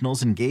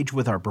professionals engage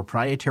with our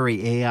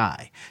proprietary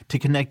AI to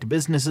connect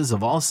businesses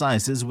of all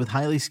sizes with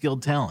highly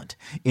skilled talent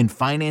in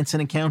finance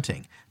and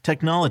accounting,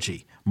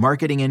 technology,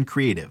 marketing and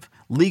creative,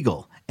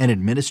 legal, and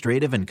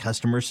administrative and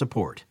customer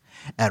support.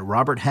 At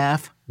Robert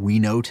Half, we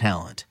know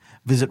talent.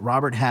 Visit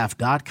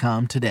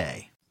roberthalf.com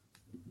today.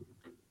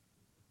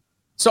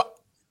 So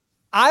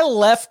I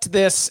left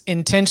this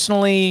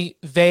intentionally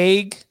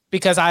vague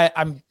because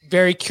I'm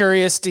very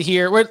curious to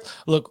hear.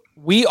 Look,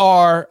 we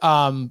are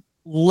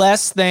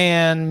less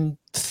than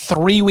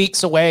 3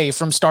 weeks away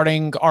from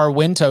starting our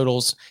win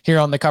totals here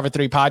on the Cover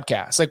 3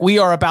 podcast. We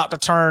are about to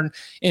turn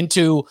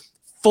into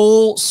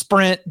full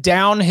sprint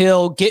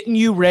downhill, getting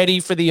you ready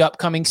for the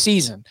upcoming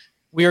season.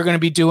 We are going to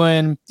be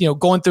doing,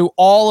 going through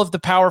all of the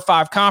Power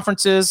 5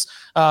 conferences,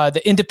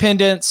 the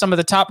independents, some of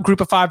the top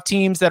group of 5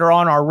 teams that are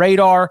on our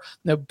radar,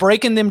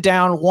 breaking them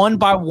down one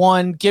by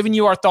one, giving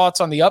you our thoughts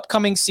on the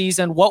upcoming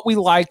season, what we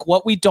like,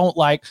 what we don't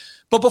like.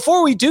 But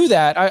before we do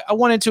that, I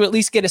wanted to at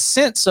least get a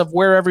sense of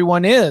where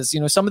everyone is.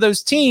 Some of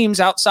those teams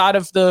outside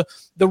of the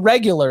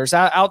regulars,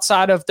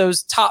 outside of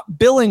those top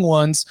billing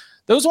ones,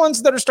 those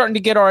ones that are starting to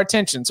get our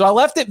attention. So I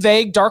left it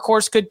vague. Dark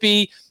horse could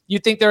be, you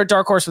think they're a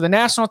dark horse for the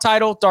national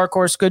title. Dark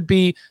horse could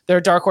be they're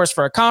a dark horse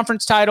for a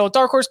conference title.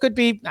 Dark horse could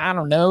be, I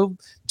don't know.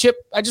 Chip,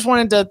 I just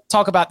wanted to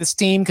talk about this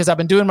team because I've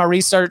been doing my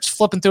research,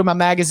 flipping through my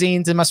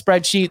magazines and my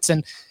spreadsheets,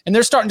 and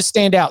they're starting to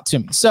stand out to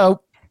me.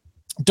 So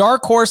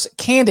dark horse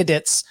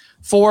candidates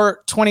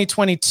for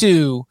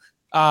 2022.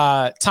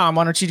 Tom,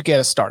 why don't you get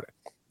us started?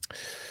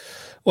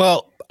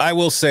 Well, I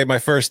will say my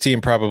first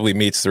team probably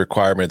meets the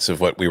requirements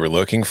of what we were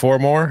looking for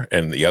more.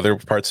 And the other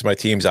parts of my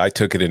teams, I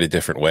took it in a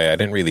different way. I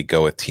didn't really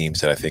go with teams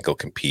that I think will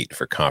compete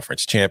for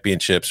conference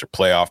championships or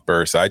playoff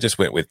berths. I just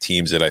went with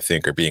teams that I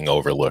think are being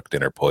overlooked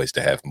and are poised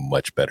to have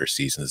much better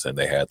seasons than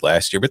they had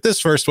last year. But this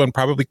first one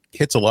probably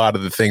hits a lot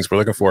of the things we're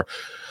looking for.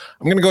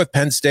 I'm going to go with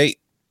Penn State.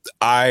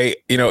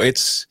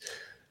 It's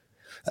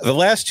the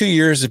last 2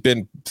 years have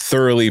been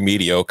thoroughly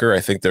mediocre. I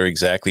think they're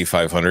exactly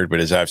 500.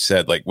 But as I've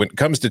said, like when it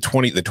comes to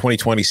the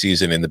 2020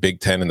 season in the Big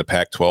Ten and the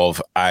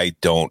Pac-12, I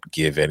don't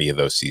give any of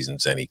those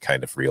seasons any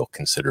kind of real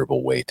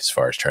considerable weight as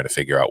far as trying to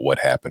figure out what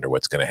happened or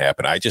what's going to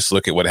happen. I just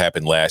look at what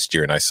happened last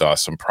year and I saw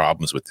some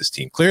problems with this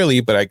team clearly,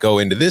 but I go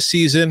into this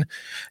season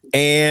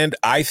and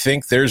I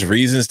think there's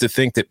reasons to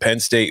think that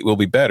Penn State will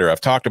be better. I've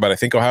talked about, I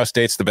think Ohio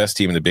State's the best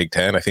team in the Big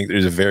Ten. I think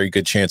there's a very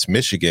good chance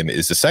Michigan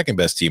is the second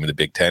best team in the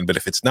Big Ten, but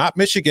if it's not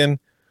Michigan,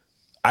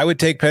 I would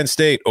take Penn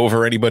State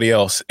over anybody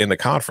else in the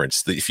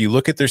conference. If you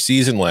look at their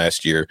season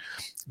last year,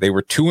 they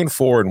were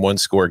 2-4 in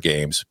one-score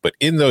games, but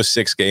in those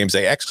 6 games,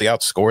 they actually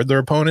outscored their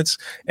opponents,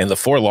 and the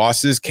 4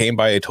 losses came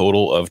by a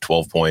total of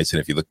 12 points.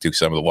 And if you look through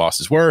some of the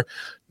losses were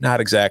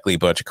not exactly a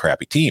bunch of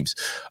crappy teams.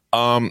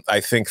 I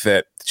think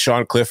that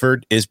Sean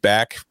Clifford is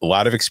back, a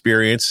lot of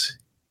experience.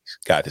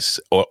 Got his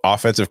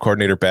offensive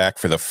coordinator back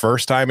for the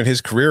first time in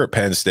his career at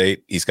Penn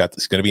State. He's going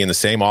to be in the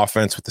same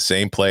offense with the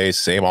same plays,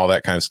 same all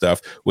that kind of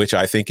stuff, which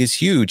I think is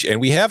huge. And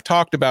we have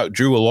talked about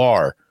Drew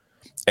Allar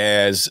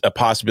as a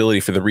possibility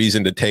for the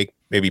reason to take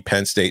maybe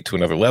Penn State to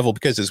another level,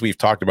 because as we've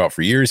talked about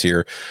for years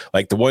here,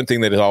 like the one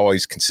thing that has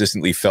always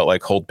consistently felt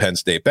like hold Penn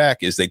State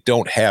back is they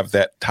don't have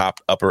that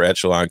top upper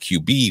echelon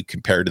QB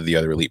compared to the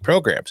other elite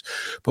programs.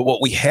 But what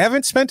we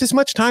haven't spent as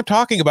much time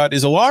talking about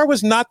is Allar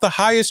was not the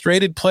highest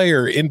rated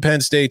player in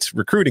Penn State's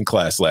recruiting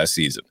class last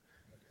season.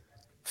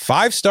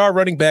 5-star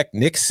running back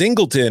Nick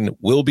Singleton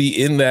will be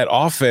in that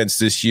offense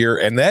this year.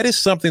 And that is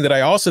something that I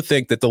also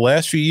think that the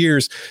last few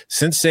years,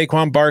 since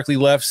Saquon Barkley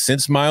left,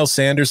 since Miles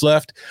Sanders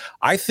left,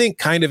 I think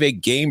kind of a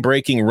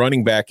game-breaking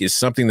running back is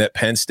something that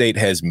Penn State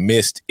has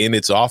missed in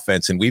its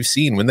offense. And we've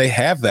seen when they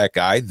have that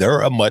guy,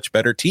 they're a much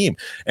better team.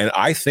 And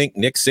I think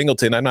Nick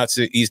Singleton, I'm not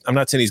saying he's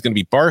going to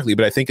be Barkley,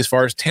 but I think as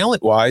far as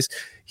talent-wise,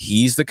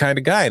 he's the kind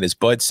of guy. And as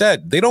Bud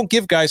said, they don't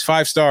give guys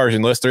 5 stars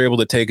unless they're able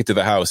to take it to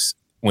the house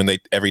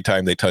every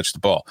time they touch the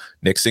ball.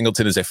 Nick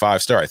Singleton is a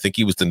 5-star. I think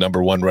he was the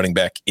number 1 running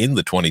back in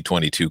the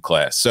 2022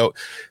 class. So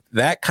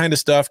that kind of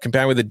stuff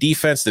combined with a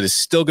defense that is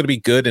still going to be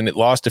good, and it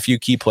lost a few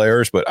key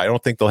players, but I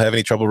don't think they'll have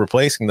any trouble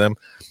replacing them.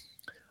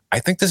 I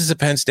think this is a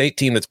Penn State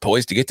team that's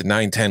poised to get to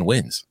 9-10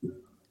 wins.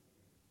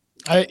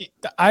 I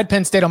had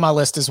Penn State on my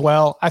list as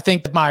well. I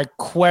think my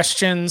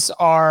questions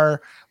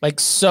are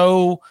like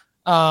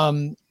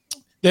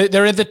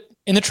they're in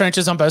the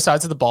trenches on both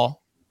sides of the ball.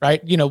 Right.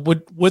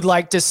 Would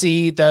like to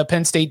see the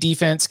Penn State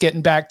defense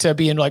getting back to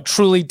being like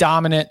truly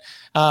dominant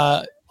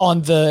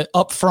on the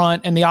up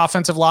front, and the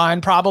offensive line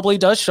probably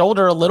does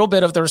shoulder a little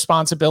bit of the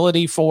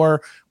responsibility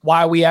for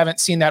why we haven't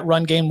seen that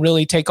run game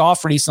really take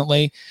off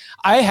recently.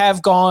 I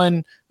have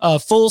gone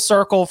full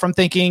circle from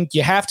thinking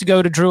you have to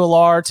go to Drew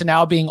Allar to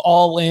now being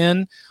all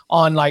in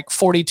on like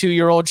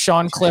 42-year-old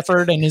Sean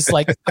Clifford and his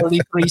like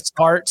 33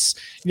 starts,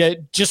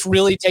 just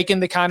really taking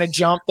the kind of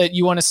jump that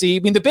you want to see. I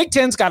mean, the Big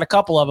Ten's got a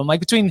couple of them, like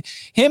between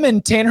him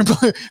and Tanner,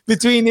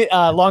 between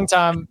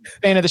longtime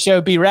fan of the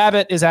show, B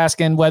Rabbit is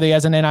asking whether he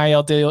has an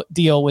NIL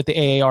deal with the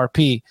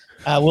AARP.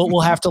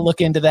 We'll have to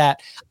look into that.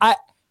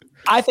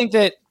 I think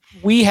that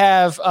we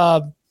have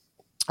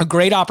a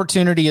great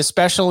opportunity,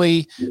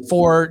 especially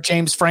for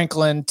James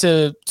Franklin,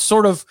 to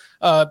sort of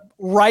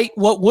right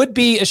what would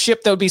be a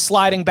ship that would be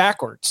sliding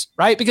backwards,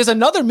 right? Because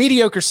another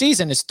mediocre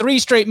season is 3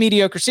 straight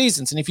mediocre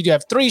seasons. And if you do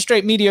have 3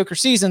 straight mediocre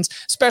seasons,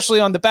 especially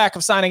on the back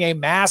of signing a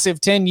massive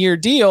 10-year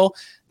deal,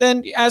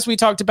 then as we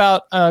talked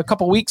about a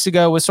couple weeks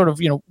ago with sort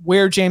of,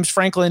 where James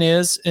Franklin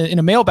is in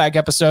a mailbag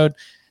episode,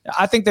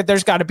 I think that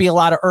there's got to be a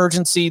lot of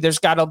urgency. There's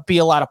got to be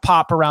a lot of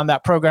pop around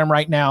that program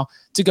right now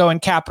to go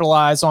and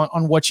capitalize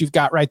on what you've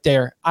got right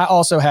there. I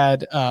also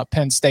had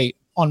Penn State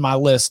on my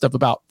list of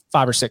about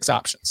 5 or 6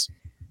 options.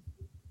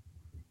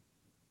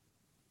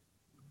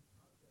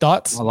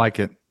 Thoughts? I like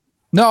it.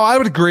 No, I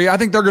would agree. I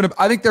think they're going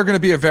to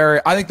be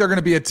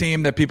a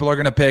team that people are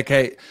going to pick.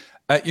 Hey,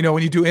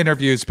 when you do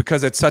interviews,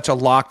 because it's such a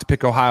lock to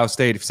pick Ohio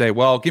State, if you say,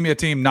 well, give me a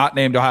team not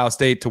named Ohio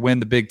State to win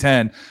the Big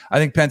Ten, I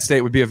think Penn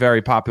State would be a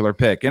very popular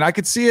pick. And I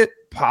could see it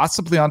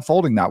possibly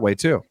unfolding that way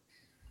too.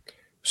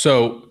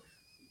 So,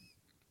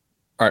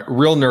 all right,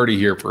 real nerdy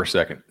here for a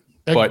second.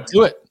 But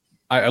do it.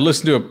 I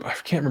listened to I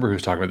can't remember who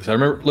was talking about this. I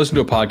remember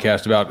listening to a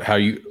podcast about how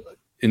you,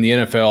 in the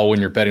NFL, when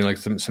you're betting like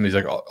some of these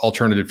like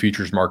alternative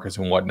futures markets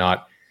and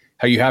whatnot,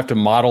 how you have to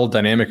model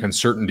dynamic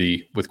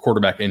uncertainty with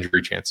quarterback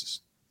injury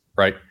chances.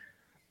 right?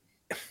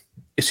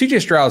 If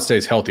CJ Stroud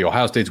stays healthy,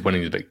 Ohio State's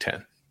winning the Big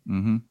Ten.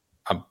 Mm-hmm.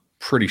 I'm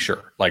pretty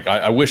sure. Like,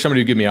 I wish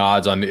somebody would give me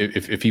odds on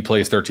if he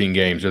plays 13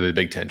 games, they're the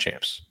Big Ten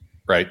champs,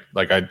 right?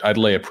 Like, I'd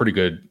lay a pretty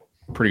good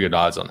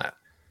odds on that.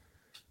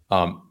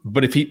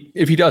 But if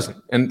he doesn't,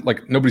 and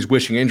like nobody's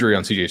wishing injury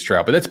on CJ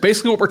Stroud, but that's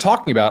basically what we're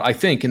talking about, I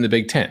think, in the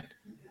Big Ten.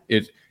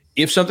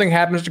 If something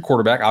happens to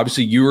quarterback,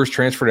 obviously Ewers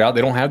transferred out.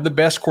 They don't have the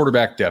best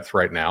quarterback depth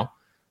right now.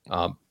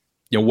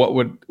 What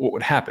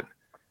would happen?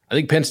 I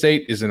think Penn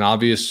State is an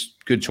obvious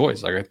good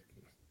choice. Like,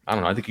 I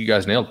don't know. I think you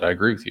guys nailed it. I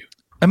agree with you.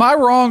 Am I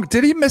wrong?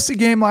 Did he miss a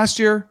game last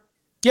year?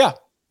 Yeah.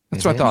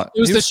 That's what I thought.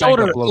 It was the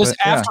shoulder. It was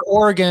after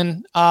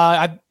Oregon.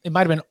 It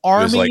might have been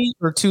Army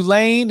or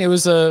Tulane. It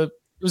was in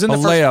the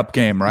layup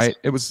game, right?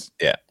 It was.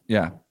 Yeah.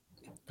 Yeah.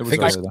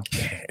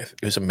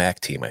 It was a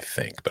MAC team, I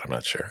think, but I'm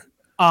not sure.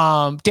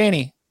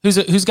 Danny,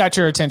 who's got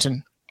your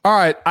attention? All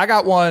right, I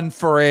got one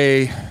for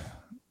a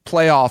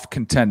playoff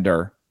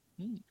contender,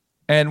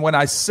 and when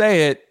I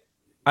say it,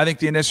 I think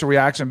the initial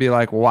reaction would be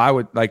like, "Well, I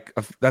would like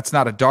that's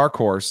not a dark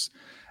horse,"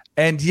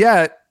 and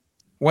yet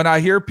when I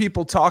hear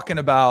people talking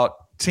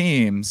about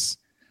teams,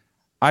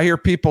 I hear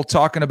people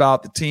talking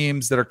about the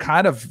teams that are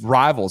kind of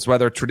rivals,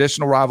 whether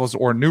traditional rivals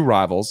or new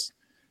rivals,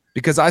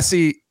 because I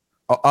see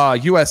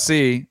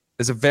USC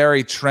is a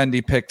very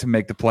trendy pick to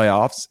make the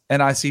playoffs,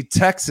 and I see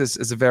Texas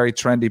as a very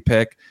trendy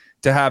pick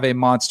to have a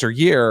monster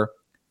year.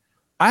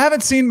 I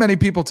haven't seen many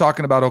people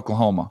talking about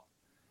Oklahoma.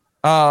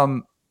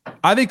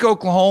 I think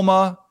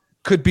Oklahoma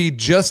could be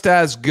just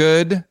as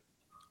good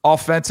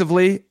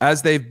offensively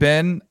as they've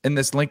been in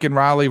this Lincoln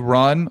Riley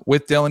run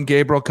with Dylan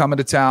Gabriel coming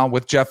to town,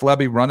 with Jeff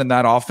Lebby running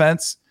that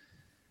offense.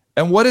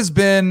 And what has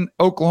been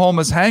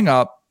Oklahoma's hang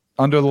up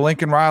under the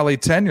Lincoln Riley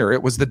tenure?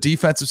 It was the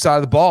defensive side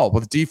of the ball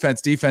with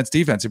defense.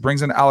 It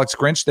brings in Alex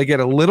Grinch. They get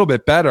a little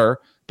bit better,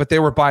 but they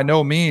were by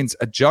no means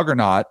a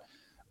juggernaut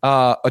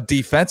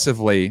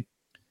defensively.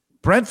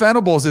 Brent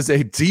Venables is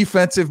a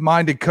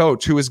defensive-minded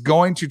coach who is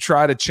going to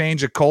try to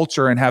change a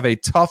culture and have a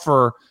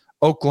tougher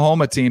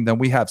Oklahoma team than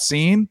we have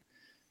seen.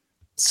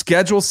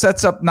 Schedule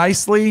sets up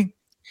nicely.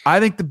 I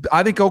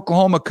think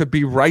Oklahoma could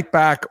be right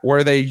back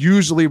where they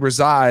usually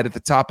reside at the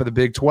top of the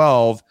Big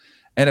 12.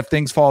 And if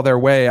things fall their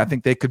way, I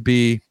think they could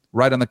be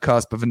right on the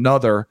cusp of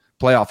another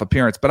playoff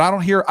appearance. But I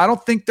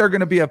don't think they're going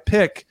to be a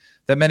pick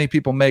that many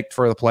people make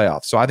for the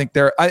playoffs. So I think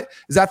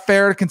is that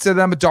fair to consider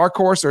them a dark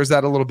horse, or is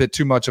that a little bit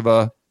too much of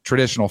a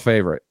traditional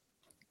favorite?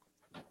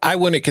 I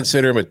wouldn't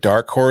consider him a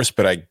dark horse,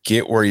 but I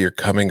get where you're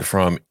coming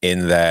from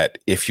in that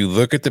if you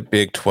look at the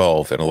Big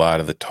 12 and a lot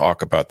of the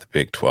talk about the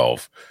Big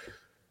 12,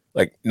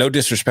 like, no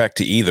disrespect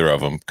to either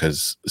of them,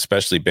 because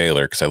especially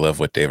Baylor, because I love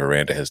what Dave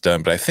Aranda has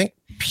done, but I think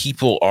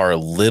people are a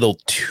little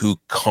too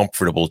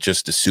comfortable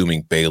just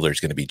assuming Baylor is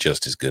going to be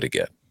just as good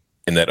again,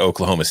 and that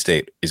Oklahoma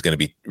State is going to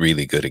be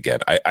really good again.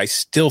 I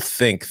still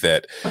think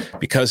that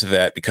because of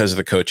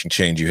the coaching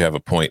change, you have a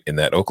point in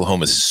that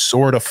Oklahoma's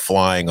sort of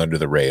flying under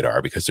the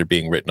radar because they're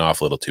being written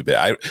off a little too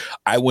bad.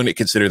 I wouldn't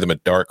consider them a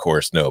dark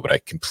horse, no, but I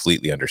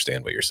completely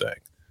understand what you're saying.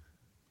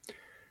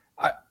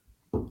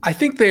 I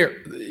think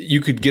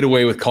you could get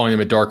away with calling them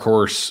a dark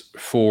horse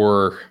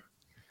for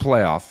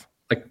playoff.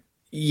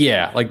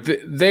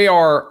 They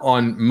are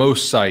on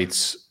most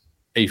sites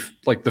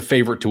the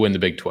favorite to win the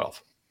Big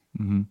 12.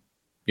 Mm-hmm.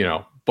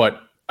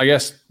 But I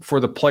guess for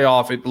the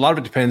playoff, a lot of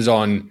it depends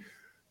on,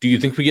 do you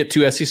think we get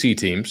 2 SEC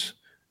teams?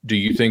 Do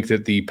you think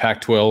that the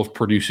Pac-12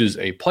 produces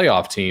a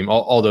playoff team?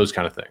 All those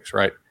kind of things,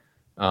 right?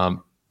 I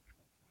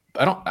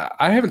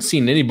haven't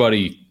seen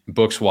anybody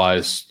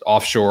books-wise,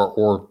 offshore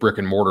or brick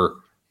and mortar,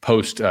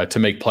 post to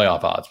make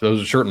playoff odds.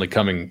 Those are certainly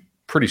coming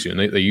pretty soon.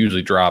 They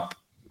usually drop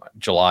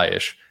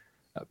July-ish.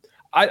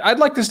 I'd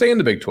like to stay in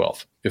the Big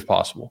 12 if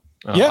possible.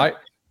 I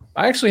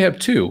actually have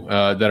 2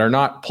 that are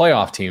not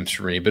playoff teams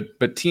for me,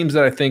 but teams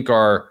that I think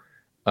are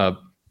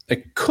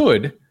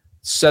could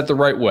set the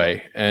right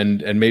way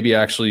and maybe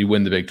actually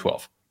win the Big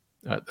 12.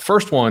 The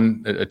first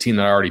one, a team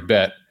that I already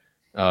bet,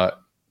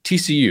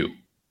 TCU.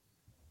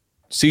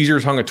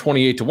 Caesars hung a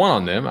 28-1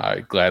 on them.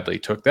 I gladly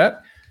took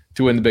that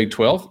to win the Big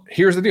 12.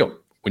 Here's the deal.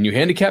 When you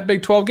handicap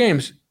Big 12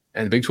 games,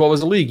 and the Big 12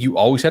 is a league, you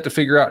always have to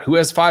figure out who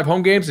has 5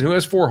 home games and who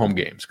has 4 home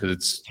games,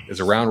 because it's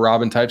a round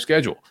robin type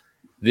schedule.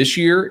 This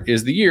year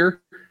is the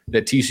year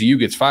that TCU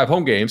gets 5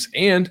 home games,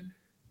 and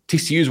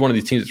TCU is one of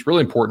these teams that's really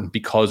important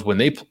because when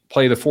they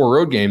play the 4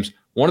 road games,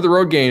 one of the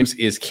road games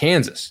is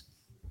Kansas.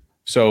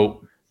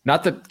 So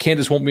not that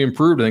Kansas won't be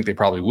improved. I think they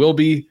probably will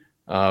be,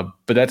 but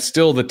that's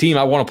still the team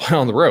I want to play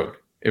on the road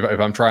if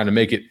I'm trying to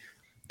make it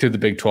to the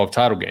Big 12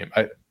 title game.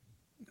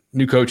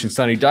 New coach in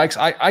Sonny Dykes.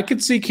 I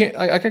could see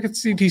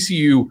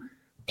TCU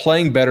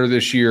playing better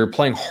this year,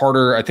 playing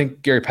harder. I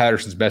think Gary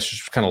Patterson's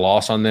message was kind of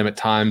lost on them at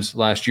times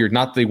last year.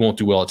 Not that they won't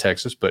do well at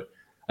Texas, but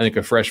I think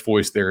a fresh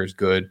voice there is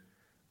good.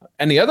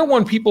 And the other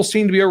one people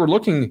seem to be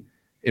overlooking,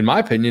 in my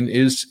opinion,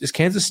 is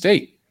Kansas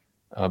State.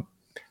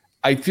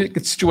 I think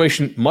it's a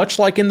situation much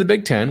like in the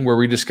Big Ten where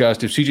we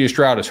discussed if CJ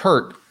Stroud is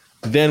hurt,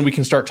 then we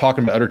can start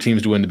talking about other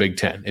teams to win the Big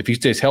Ten. If he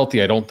stays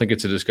healthy, I don't think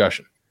it's a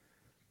discussion.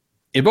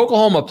 If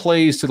Oklahoma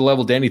plays to the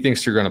level Danny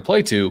thinks they're going to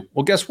play to,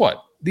 well, guess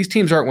what? these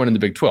teams aren't winning the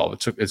Big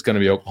 12. It's going to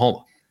be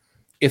Oklahoma.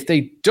 If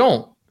they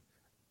don't,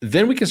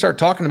 then we can start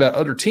talking about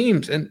other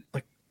teams. And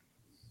like,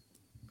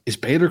 is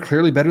Baylor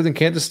clearly better than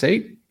Kansas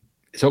State?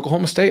 Is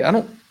Oklahoma State? I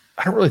don't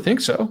really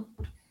think so.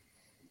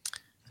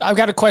 I've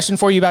got a question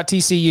for you about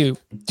TCU.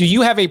 Do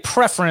you have a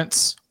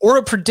preference or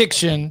a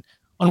prediction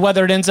on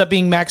whether it ends up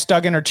being Max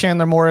Duggan or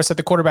Chandler Morris at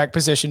the quarterback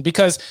position?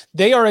 Because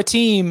they are a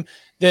team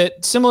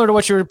that, similar to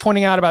what you were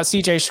pointing out about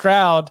CJ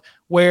Stroud,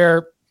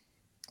 where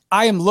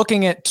I am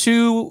looking at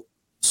two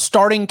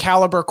starting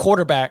caliber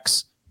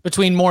quarterbacks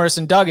between Morris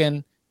and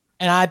Duggan,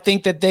 and I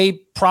think that they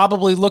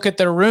probably look at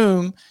their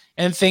room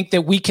and think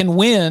that we can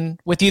win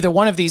with either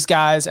one of these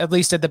guys, at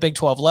least at the Big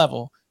 12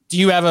 level. Do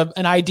you have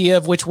an idea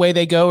of which way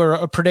they go, or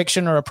a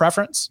prediction or a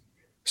preference?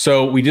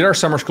 So we did our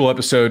summer school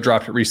episode,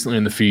 dropped it recently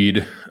in the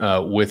feed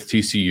with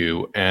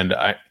TCU, and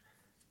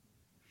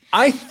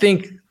I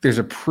think there's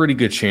a pretty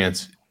good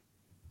chance,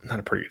 not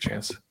a pretty good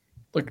chance.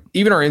 Look,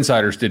 even our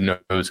insiders didn't know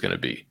who it was going to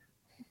be.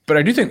 But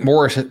I do think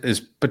Morris is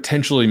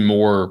potentially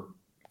more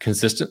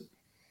consistent.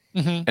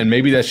 Mm-hmm. And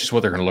maybe that's just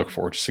what they're going to look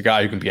for. Just a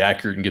guy who can be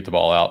accurate and get the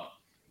ball out.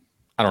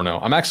 I don't know.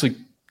 I'm actually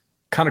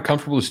kind of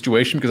comfortable with the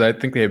situation because I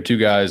think they have two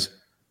guys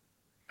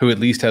who at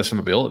least have some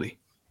ability.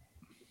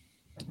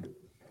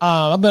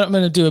 I'm going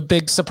to do a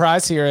big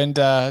surprise here and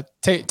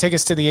take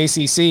us to the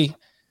ACC.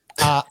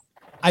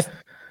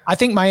 I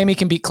think Miami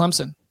can beat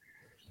Clemson.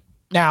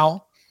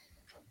 Now,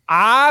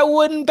 I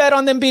wouldn't bet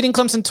on them beating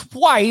Clemson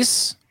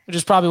twice, which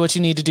is probably what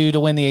you need to do to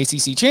win the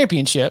ACC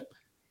championship.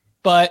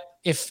 But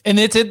it's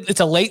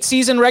a late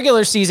season,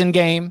 regular season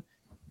game.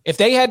 If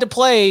they had to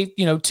play,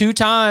 2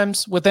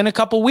 times within a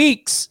couple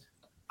weeks,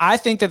 I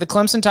think that the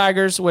Clemson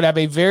Tigers would have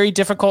a very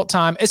difficult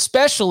time,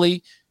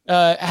 especially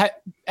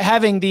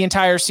having the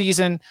entire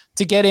season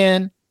to get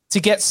in, to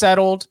get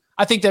settled.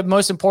 I think that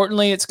most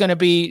importantly, it's going to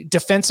be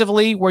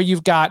defensively, where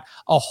you've got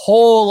a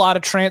whole lot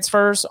of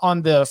transfers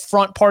on the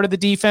front part of the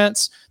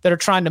defense that are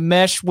trying to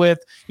mesh with,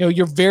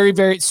 your very,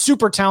 very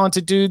super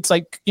talented dudes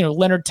like,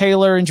 Leonard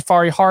Taylor and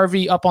Jafari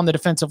Harvey up on the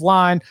defensive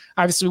line.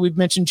 Obviously, we've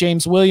mentioned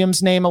James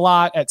Williams' name a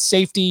lot at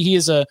safety. He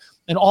is an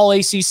all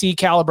ACC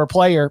caliber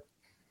player.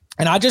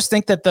 And I just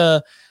think that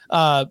the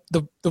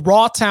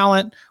raw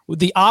talent,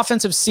 the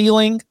offensive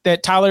ceiling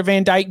that Tyler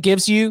Van Dyke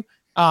gives you,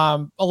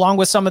 along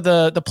with some of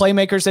the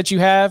playmakers that you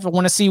have. I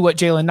want to see what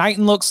Jalen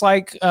Knighton looks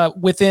like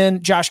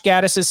within Josh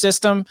Gaddis'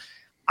 system.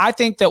 I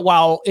think that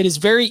while it is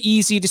very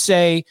easy to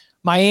say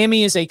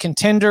Miami is a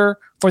contender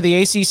for the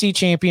ACC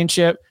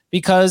championship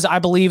because I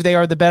believe they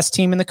are the best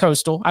team in the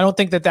Coastal, I don't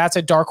think that that's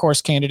a dark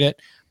horse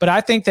candidate. But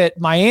I think that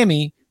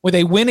Miami, with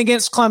a win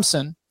against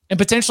Clemson and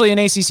potentially an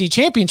ACC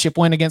championship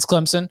win against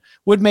Clemson,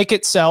 would make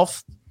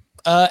itself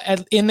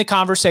in the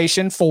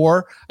conversation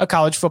for a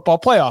college football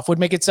playoff, would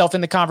make itself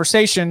in the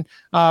conversation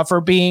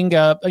for being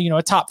a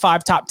top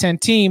 5, top 10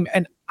 team.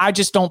 And I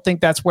just don't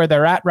think that's where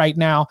they're at right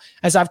now.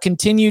 As I've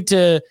continued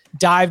to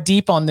dive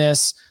deep on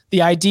this,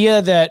 the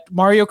idea that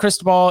Mario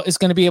Cristobal is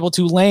going to be able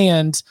to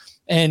land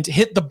and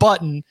hit the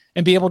button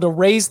and be able to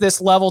raise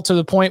this level to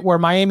the point where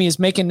Miami is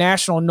making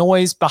national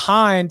noise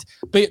beyond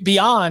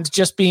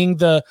just being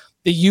the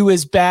U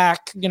is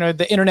back,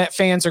 the internet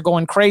fans are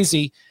going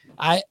crazy.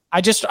 I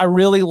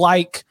really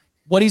like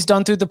what he's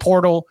done through the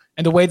portal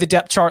and the way the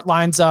depth chart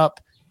lines up.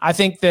 I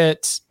think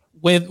that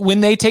when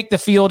they take the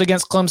field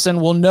against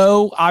Clemson, we'll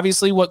know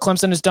obviously what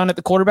Clemson has done at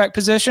the quarterback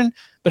position.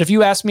 But if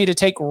you ask me to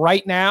take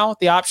right now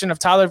the option of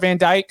Tyler Van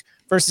Dyke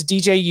versus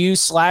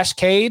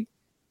DJU/Cade,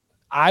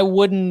 I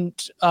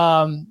wouldn't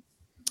have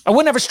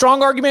a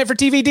strong argument for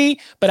TVD,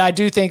 but I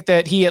do think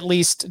that he at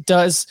least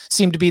does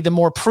seem to be the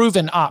more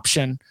proven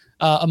option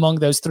among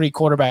those 3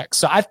 quarterbacks.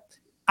 So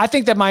I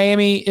think that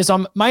Miami is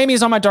on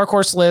my dark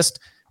horse list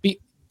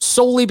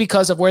solely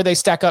because of where they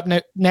stack up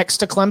next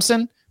to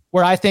Clemson,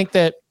 where I think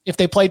that if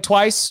they played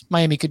twice,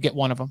 Miami could get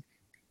one of them.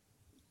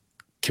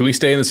 Can we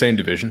stay in the same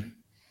division?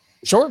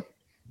 Sure.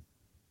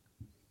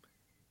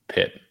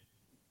 Pitt.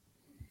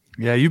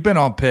 Yeah, you've been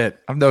on Pitt.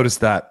 I've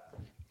noticed that.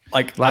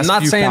 Like, I'm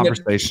not saying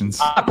conversations.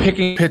 I'm not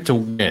picking Pitt to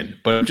win,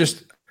 but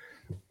just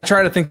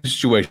try to think of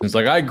situations.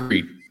 Like, I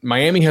agree.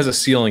 Miami has a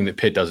ceiling that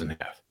Pitt doesn't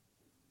have.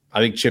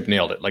 I think Chip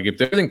nailed it. Like, if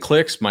everything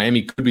clicks,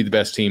 Miami could be the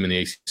best team in the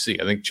ACC.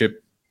 I think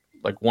Chip,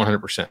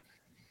 100%.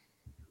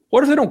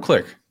 What if they don't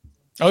click?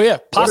 Oh, yeah.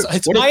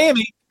 It's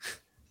Miami.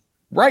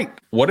 Right.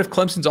 What if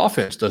Clemson's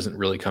offense doesn't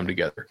really come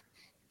together?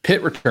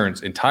 Pitt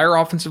returns entire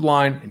offensive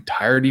line,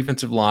 entire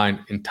defensive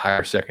line,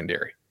 entire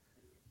secondary.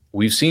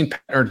 We've seen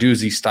Pat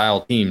Narduzzi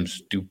style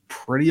teams do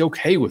pretty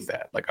okay with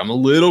that. Like, I'm a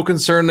little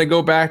concerned they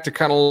go back to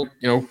kind of,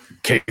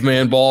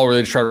 caveman ball where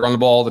they try to run the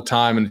ball all the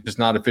time and it's just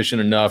not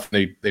efficient enough.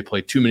 And they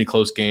play too many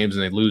close games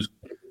and they lose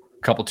a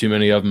couple too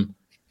many of them.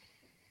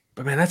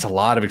 But man, that's a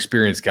lot of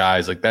experienced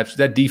guys. Like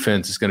that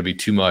defense is going to be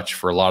too much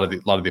for a lot of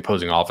the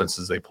opposing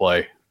offenses they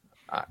play.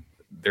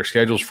 Their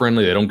schedule's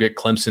friendly. They don't get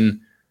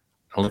Clemson.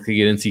 I don't think they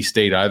get NC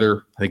State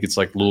either. I think it's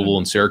like Louisville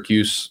and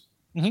Syracuse.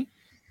 Mm-hmm.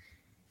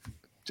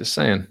 Just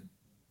saying.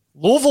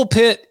 Louisville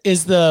Pitt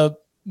is the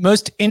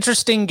most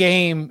interesting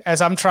game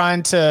as I'm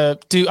trying to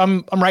do.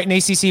 I'm writing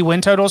ACC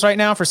win totals right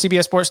now for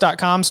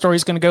CBSSports.com.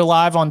 Story's going to go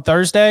live on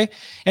Thursday,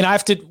 and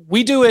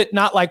we do it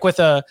not like with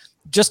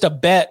just a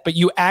bet, but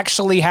you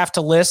actually have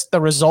to list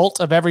the result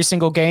of every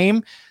single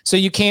game. So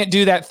you can't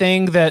do that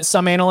thing that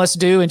some analysts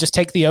do and just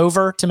take the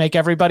over to make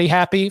everybody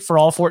happy for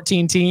all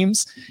 14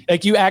 teams.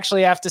 Like, you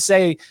actually have to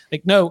say,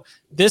 like, no,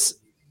 this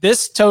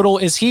total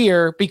is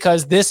here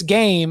because this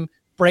game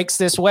breaks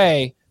this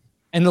way.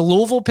 And the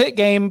Louisville-Pitt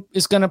game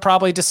is going to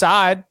probably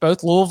decide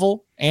both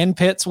Louisville and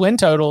Pitt's win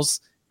totals.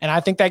 And I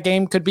think that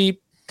game could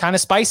be kind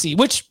of spicy,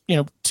 which,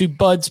 to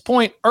Bud's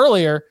point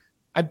earlier,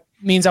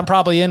 means I'm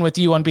probably in with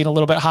you on being a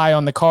little bit high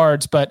on the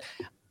Cards. But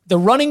the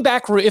running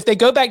back room, if they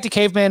go back to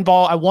caveman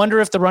ball, I wonder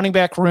if the running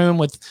back room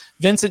with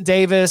Vincent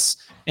Davis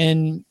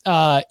and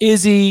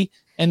Izzy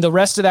and the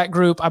rest of that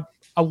group, I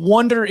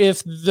wonder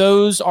if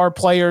those are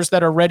players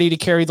that are ready to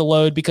carry the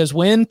load, because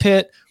when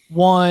Pitt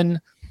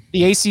won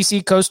the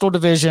ACC Coastal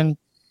Division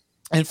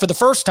and for the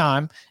first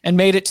time and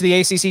made it to the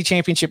ACC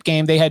championship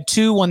game, they had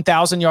 2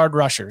 1,000-yard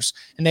rushers,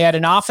 and they had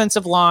an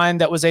offensive line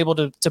that was able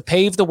to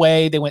pave the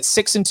way. They went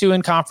 6-2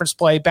 in conference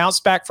play,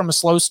 bounced back from a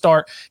slow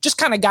start, just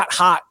kind of got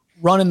hot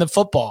running the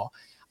football.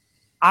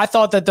 I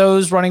thought that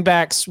those running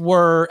backs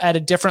were at a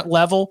different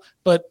level,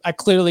 but I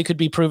clearly could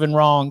be proven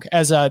wrong,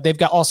 as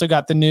they've also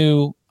got the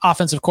new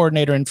offensive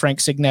coordinator in Frank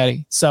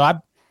Cignetti. So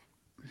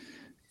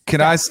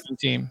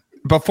team.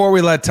 Before we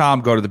let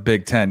Tom go to the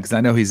Big Ten, because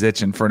I know he's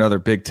itching for another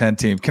Big Ten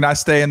team, can I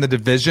stay in the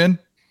division?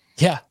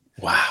 Yeah.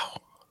 Wow.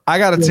 I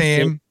got a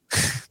team.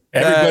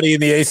 Everybody in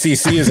the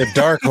ACC is a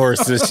dark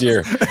horse this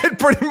year. It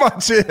pretty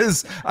much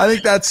is. I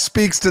think that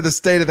speaks to the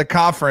state of the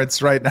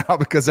conference right now,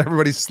 because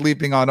everybody's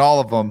sleeping on all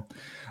of them.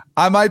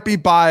 I might be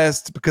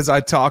biased because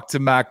I talked to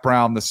Mac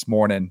Brown this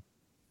morning,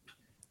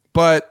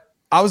 but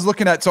I was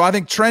looking at, so I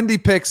think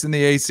trendy picks in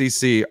the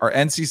ACC are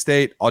NC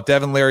State.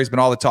 Devin Leary's been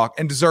all the talk,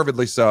 and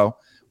deservedly so.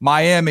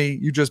 Miami,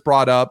 you just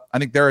brought up. I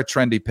think they're a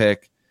trendy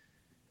pick.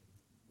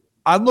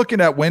 I'm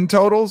looking at win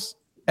totals.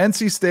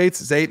 NC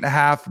State's is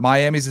 8.5.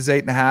 Miami's is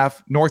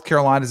 8.5. North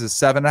Carolina's is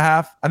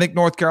 7.5. I think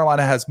North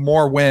Carolina has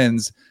more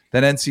wins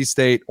than NC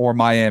State or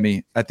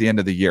Miami at the end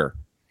of the year.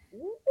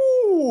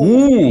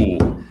 Ooh.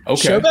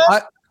 Okay.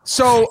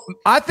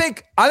 I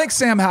think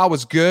Sam Howell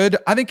was good.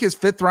 I think his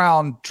 5th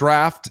round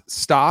draft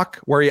stock,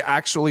 where he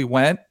actually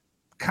went,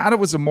 kind of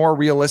was a more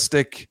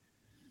realistic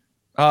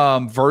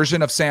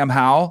version of Sam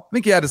Howell. I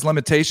think he had his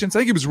limitations. I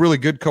think he was a really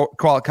good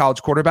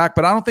college quarterback,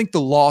 but I don't think the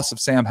loss of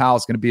Sam Howell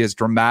is going to be as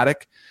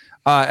dramatic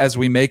as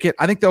we make it.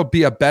 I think there'll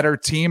be a better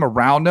team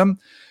around him.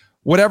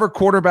 Whatever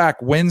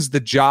quarterback wins the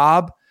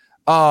job,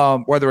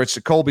 whether it's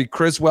Jacoby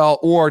Criswell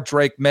or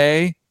Drake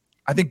May,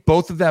 I think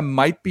both of them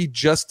might be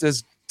just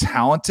as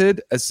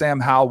talented as Sam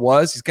Howell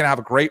was. He's going to have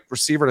a great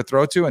receiver to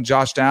throw to, and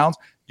Josh Downs.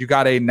 You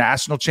got a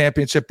national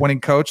championship winning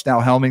coach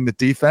now helming the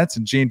defense,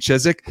 and Gene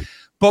Chizik.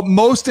 But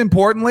most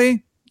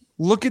importantly,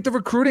 look at the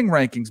recruiting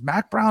rankings.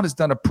 Mac Brown has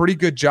done a pretty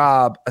good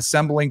job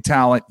assembling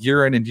talent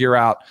year in and year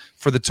out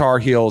for the Tar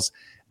Heels.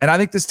 And I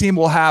think this team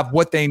will have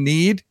what they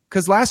need,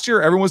 because last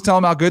year everyone was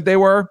telling them how good they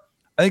were.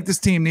 I think this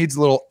team needs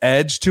a little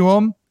edge to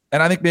them.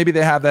 And I think maybe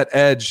they have that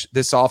edge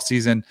this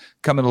offseason,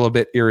 coming a little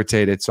bit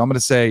irritated. So I'm going to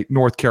say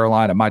North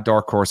Carolina, my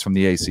dark horse from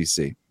the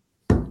ACC.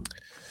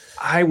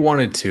 I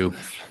wanted to.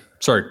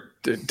 Sorry,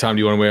 Tom, do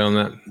you want to weigh on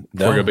that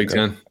before we go Big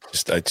Ten?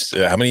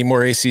 How many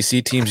more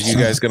ACC teams are you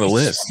guys going to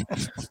list?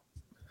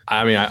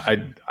 I mean, I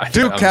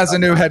Duke has a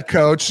new head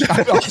coach.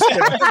 I'm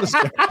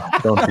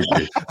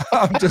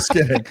just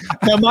kidding.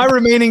 No, my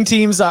remaining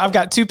teams, I've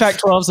got 2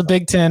 Pac-12s, a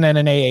Big Ten, and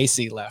an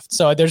AAC left.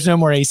 So there's no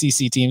more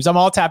ACC teams. I'm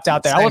all tapped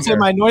out there. I will say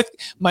my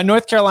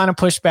North Carolina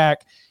pushback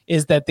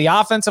is that the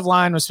offensive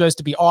line was supposed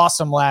to be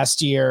awesome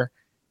last year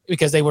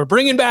because they were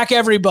bringing back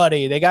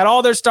everybody. They got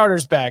all their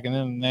starters back, and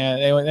then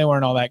they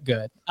weren't all that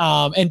good.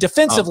 And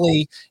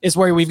defensively is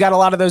where we've got a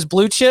lot of those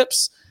blue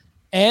chips.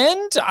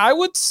 And I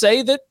would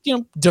say that,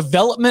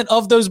 development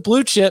of those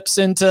blue chips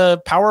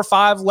into Power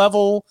 5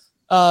 level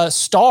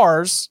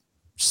stars,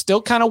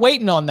 still kind of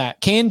waiting on that.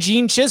 Can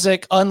Gene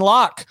Chizik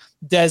unlock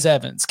Des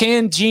Evans?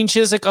 Can Gene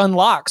Chizik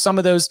unlock some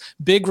of those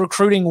big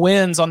recruiting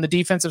wins on the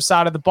defensive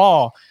side of the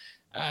ball?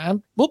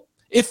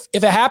 If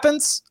it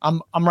happens,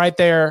 I'm right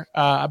there.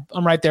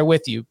 I'm right there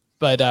with you.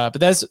 But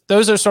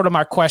those are sort of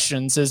my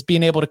questions: is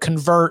being able to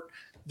convert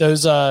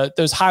those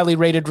highly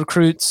rated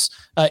recruits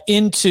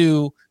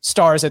into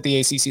stars at the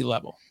ACC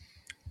level.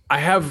 I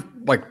have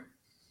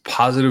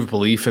positive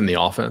belief in the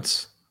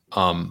offense.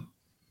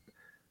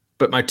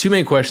 But my 2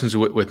 main questions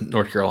with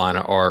North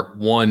Carolina are,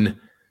 one,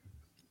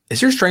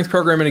 is your strength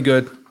program any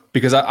good?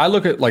 Because I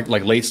look at like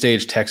late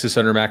stage Texas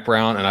under Mac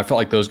Brown, and I felt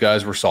like those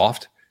guys were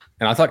soft.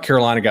 And I thought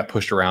Carolina got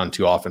pushed around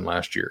too often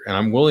last year. And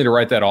I'm willing to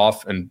write that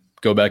off and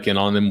go back in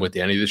on them with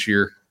the end of this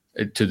year,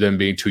 to them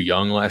being too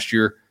young last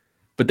year.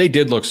 But they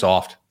did look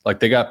soft.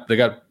 Like they got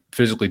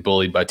physically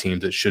bullied by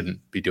teams that shouldn't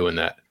be doing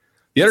that.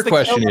 The other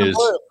question is,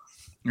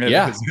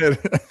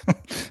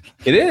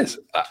 it is.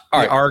 All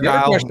right,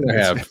 Argyle. Question I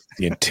have: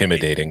 the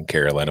intimidating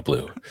Carolina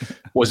Blue.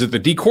 Was it the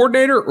D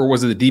coordinator or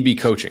was it the DB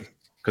coaching?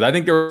 Because I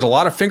think there was a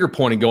lot of finger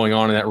pointing going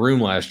on in that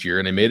room last year,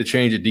 and they made a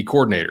change at D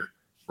coordinator,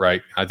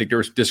 right? I think there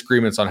was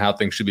disagreements on how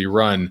things should be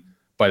run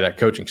by that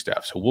coaching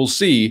staff. So we'll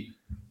see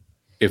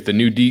if the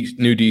new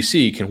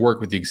DC can work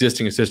with the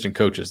existing assistant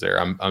coaches there.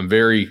 I'm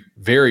very,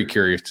 very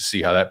curious to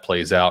see how that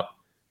plays out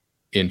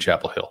in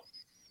Chapel Hill.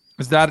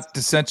 Is that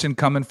dissension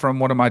coming from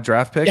one of my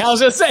draft picks? Yeah, I was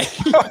going to say.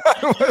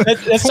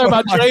 Let's talk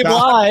about Trey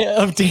Bly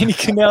of Danny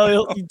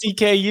Cannell,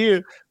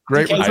 DKU.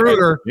 Great DKU.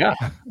 recruiter. Yeah.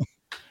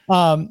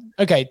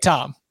 Okay,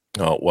 Tom.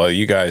 Oh, well,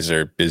 you guys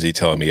are busy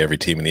telling me every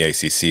team in the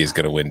ACC is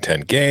going to win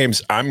 10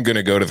 games. I'm going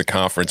to go to the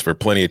conference where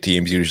plenty of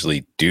teams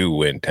usually do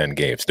win 10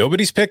 games.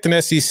 Nobody's picked an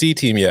SEC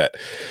team yet,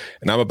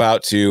 and I'm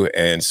about to.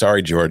 And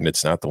sorry, Jordan,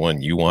 it's not the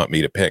one you want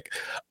me to pick.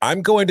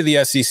 I'm going to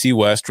the SEC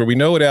West, where we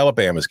know what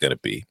Alabama's going to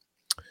be.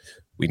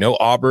 We know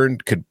Auburn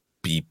could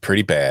be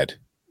pretty bad.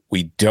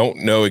 We don't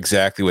know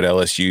exactly what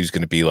LSU is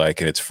going to be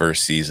like in its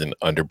first season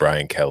under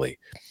Brian Kelly.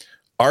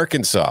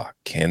 Arkansas,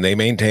 can they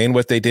maintain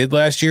what they did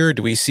last year, or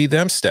do we see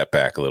them step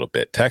back a little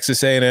bit?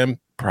 Texas A&M,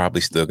 probably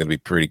still going to be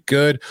pretty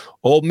good.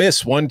 Ole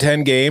Miss won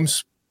 10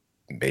 games,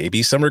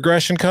 maybe some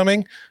regression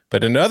coming.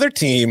 But another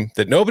team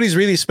that nobody's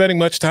really spending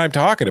much time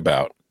talking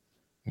about,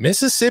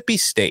 Mississippi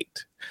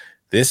State.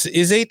 This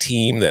is a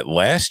team that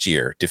last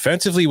year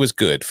defensively was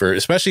good, for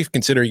especially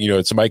considering,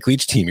 it's a Mike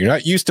Leach team. You're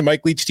not used to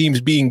Mike Leach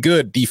teams being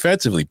good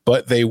defensively,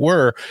 but they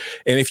were.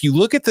 And if you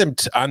look at them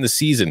on the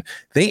season,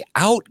 they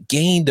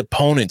outgained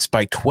opponents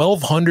by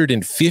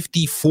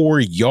 1,254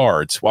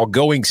 yards while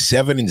going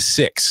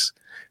 7-6.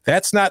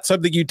 That's not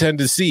something you tend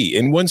to see.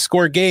 In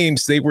one-score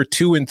games, they were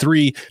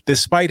 2-3,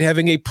 despite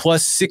having a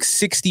plus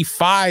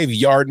 665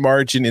 yard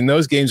margin in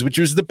those games, which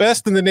was the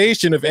best in the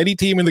nation of any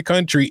team in the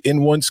country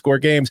in one-score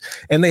games.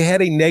 And they had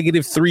a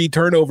 -3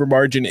 turnover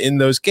margin in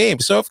those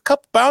games. So if a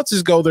couple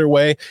bounces go their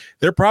way,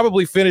 they're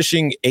probably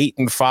finishing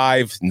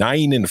 8-5,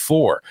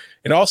 9-4.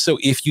 And also,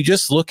 if you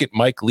just look at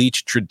Mike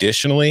Leach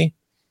traditionally,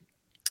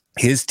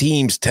 his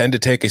teams tend to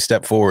take a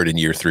step forward in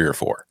year 3 or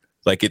 4.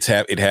 Like it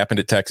happened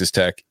at Texas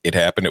Tech. It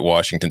happened at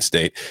Washington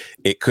State.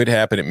 It could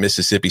happen at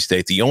Mississippi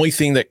State. The only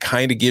thing that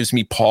kind of gives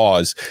me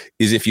pause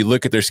is if you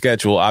look at their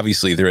schedule,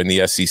 obviously they're in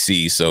the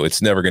SEC, so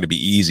it's never going to be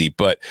easy,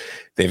 but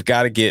they've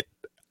got to go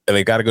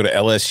to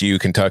LSU,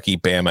 Kentucky,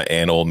 Bama,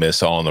 and Ole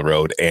Miss all on the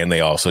road, and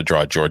they also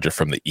draw Georgia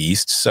from the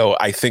East. So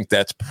I think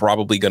that's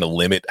probably going to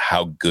limit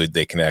how good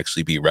they can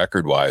actually be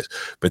record-wise.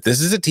 But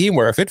this is a team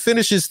where if it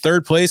finishes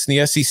third place in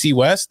the SEC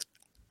West,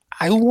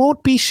 I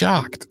won't be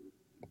shocked.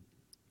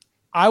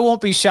 I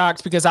won't be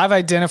shocked because I've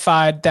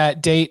identified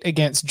that date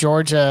against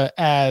Georgia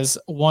as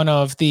one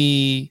of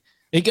the.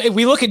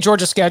 We look at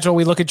Georgia's schedule,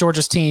 we look at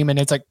Georgia's team, and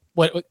it's like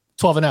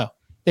 12-0.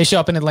 They show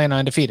up in Atlanta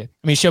undefeated.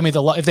 I mean, show me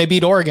if they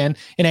beat Oregon,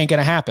 it ain't going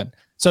to happen.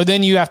 So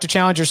then you have to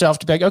challenge yourself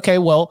to be like, okay,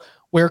 well,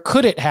 where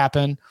could it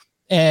happen?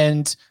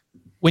 And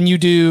when you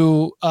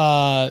do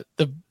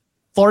the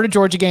Florida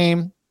Georgia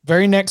game,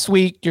 very next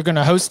week, you're going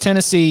to host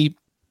Tennessee,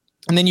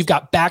 and then you've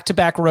got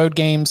back-to-back road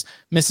games,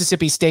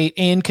 Mississippi State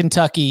and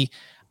Kentucky.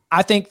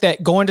 I think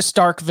that going to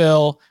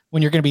Starkville,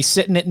 when you're going to be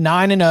sitting at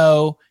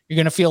 9-0, you're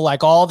going to feel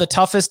like all the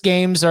toughest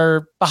games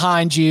are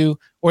behind you,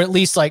 or at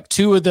least like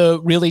two of the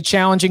really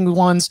challenging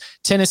ones.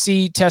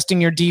 Tennessee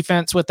testing your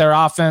defense with their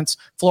offense,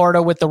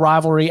 Florida with the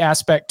rivalry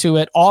aspect to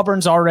it.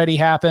 Auburn's already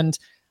happened.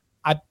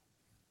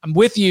 I'm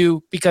with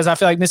you because I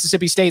feel like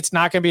Mississippi State's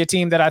not going to be a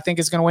team that I think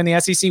is going to win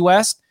the SEC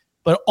West,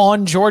 but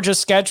on Georgia's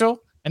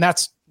schedule, and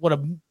that's what a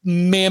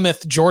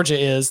mammoth Georgia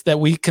is, that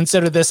we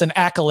consider this an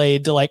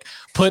accolade to like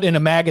put in a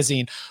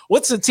magazine.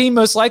 What's the team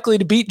most likely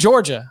to beat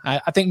Georgia?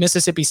 I think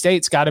Mississippi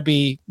State's got to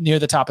be near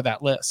the top of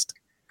that list.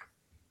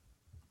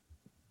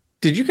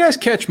 Did you guys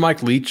catch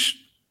Mike Leach,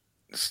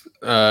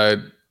 I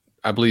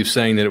believe,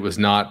 saying that it was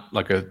not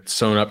like a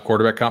sewn up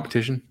quarterback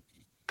competition?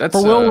 That's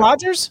for Will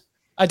Rogers?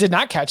 I did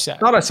not catch that. I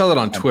thought I saw that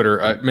on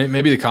Twitter.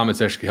 Maybe the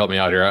comments actually help me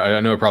out here. I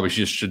know I probably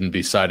just shouldn't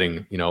be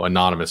citing,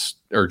 anonymous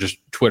or just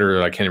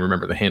Twitter. I can't even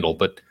remember the handle,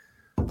 but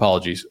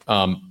apologies.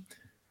 I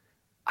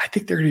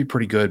think they're going to be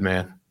pretty good,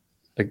 man.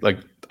 Like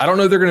I don't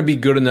know if they're going to be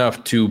good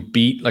enough to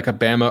beat like a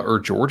Bama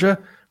or Georgia,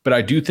 but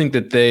I do think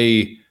that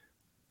they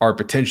are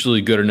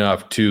potentially good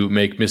enough to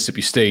make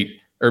Mississippi State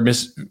or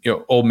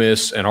Ole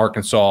Miss and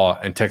Arkansas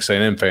and Texas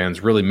A&M fans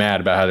really mad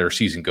about how their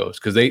season goes,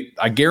 because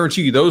I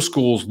guarantee you those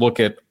schools look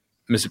at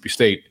Mississippi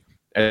State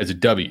as a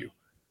W.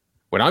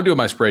 When I'm doing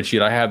my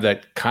spreadsheet, I have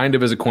that kind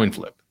of as a coin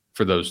flip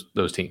for those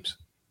teams.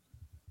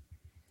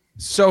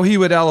 So he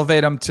would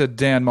elevate them to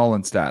Dan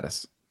Mullen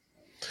status.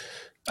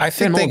 I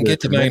think they can get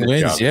to 9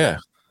 wins. Job. Yeah.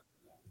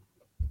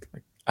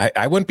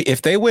 I wouldn't be,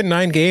 if they win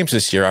 9 games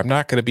this year, I'm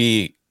not going to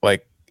be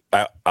like,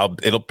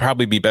 it'll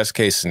probably be best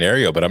case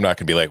scenario, but I'm not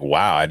going to be like,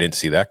 wow, I didn't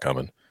see that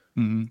coming.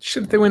 Mm-hmm.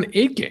 Should they win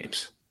 8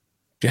 games?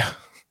 Yeah.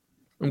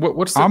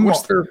 What's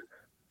their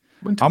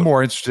I'm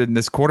more interested in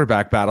this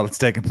quarterback battle that's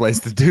taking place.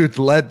 The dude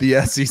led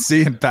the SEC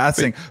in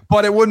passing,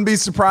 but it wouldn't be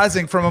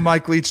surprising from a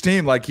Mike Leach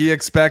team. Like he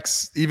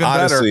expects even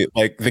honestly, better.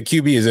 Like the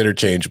QB is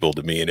interchangeable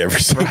to me in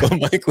every single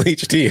Mike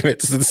Leach team.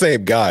 It's the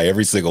same guy,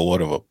 every single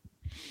one of them.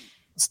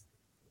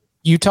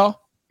 Utah?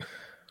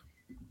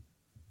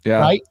 Yeah.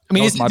 Right? I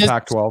mean, it's my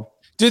Pac-12.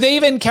 Do they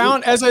even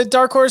count as a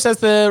dark horse as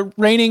the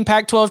reigning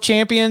Pac-12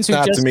 champions?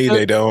 Not to me,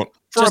 they don't.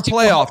 For a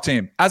playoff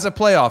team, as a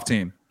playoff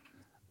team.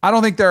 I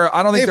don't think they're a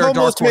dark horse. They've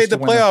almost made the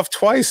playoff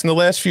twice in the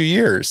last few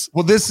years.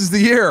 Well, this is the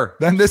year.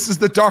 Then this is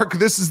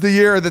the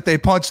year that they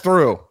punch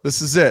through.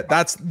 This is it.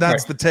 That's right.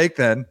 The take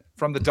then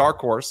from the dark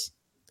horse.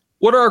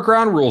 What are our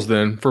ground rules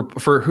then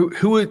for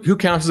who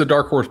counts as a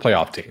dark horse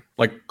playoff team?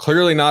 Like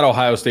clearly not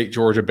Ohio State,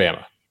 Georgia,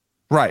 Bama.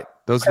 Right.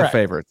 Those are the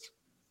favorites.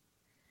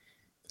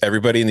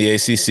 Everybody in the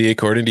ACC,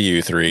 according to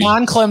you three.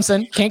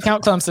 Non-Clemson. Can't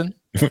count Clemson.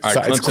 All right,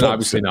 Clemson,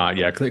 obviously not.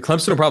 Yeah,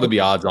 Clemson will probably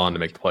be odds on to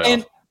make the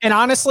playoff. And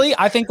honestly,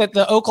 I think that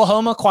the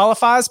Oklahoma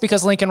qualifies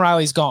because Lincoln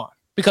Riley's gone.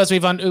 Because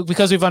we've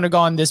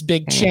undergone this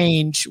big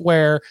change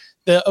where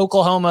the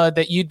Oklahoma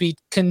that you'd be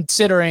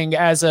considering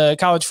as a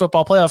college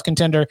football playoff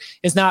contender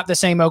is not the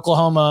same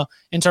Oklahoma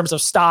in terms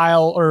of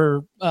style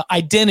or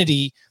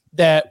identity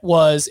that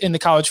was in the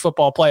college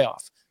football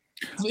playoff.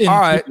 All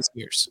right.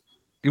 Years.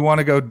 You want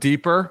to go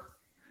deeper?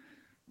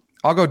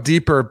 I'll go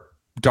deeper,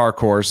 dark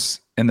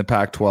horse in the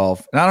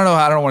Pac-12. And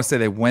I don't want to say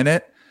they win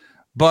it,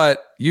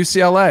 but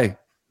UCLA,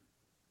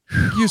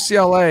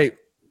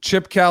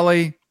 Chip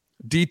Kelly,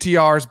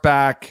 DTR's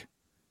back,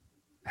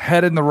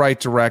 head in the right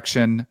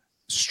direction,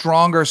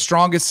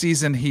 strongest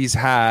season he's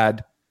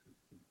had.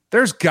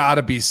 There's got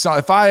to be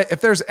some.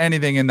 If there's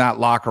anything in that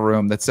locker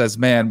room that says,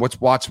 "Man,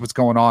 watch what's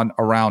going on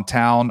around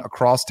town,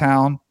 across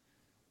town,"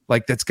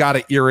 like that's got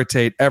to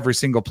irritate every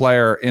single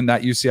player in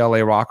that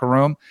UCLA locker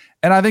room.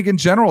 And I think in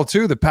general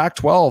too, the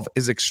Pac-12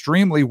 is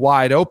extremely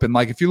wide open.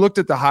 Like if you looked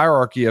at the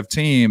hierarchy of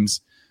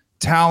teams,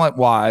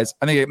 talent-wise,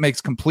 I think it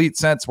makes complete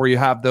sense where you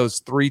have those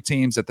three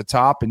teams at the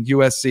top in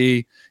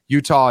USC,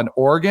 Utah, and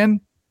Oregon.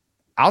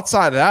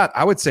 Outside of that,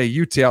 I would say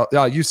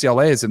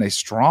UCLA is in a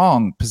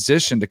strong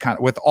position to kind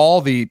of, with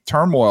all the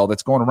turmoil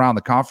that's going around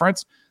the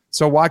conference.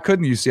 So why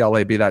couldn't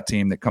UCLA be that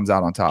team that comes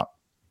out on top?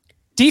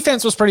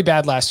 Defense was pretty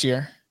bad last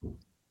year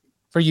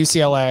for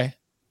UCLA.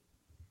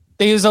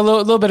 They used a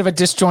little bit of a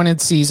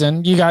disjointed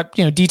season. You got,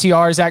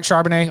 DTR, Zach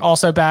Charbonnet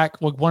also back,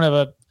 one of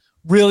a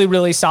really,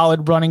 really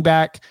solid running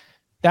back.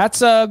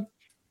 That's I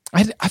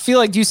feel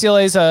like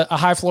UCLA is a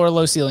high floor,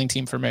 low ceiling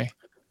team for me.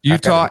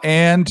 Utah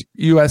and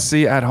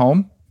USC at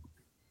home.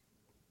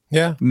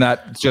 Yeah. And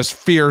that just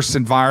fierce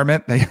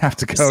environment they have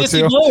to go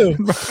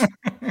to.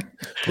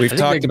 We've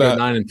talked about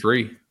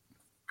 9-3.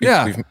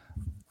 Yeah.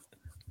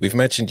 We've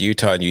mentioned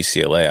Utah and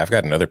UCLA. I've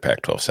got another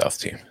Pac-12 South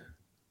team.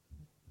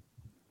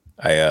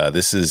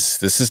 This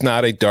is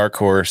not a dark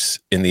horse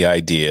in the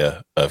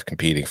idea of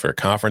competing for a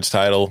conference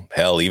title,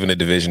 hell, even a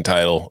division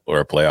title or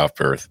a playoff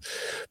berth.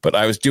 But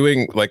I was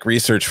doing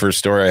research for a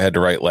story I had to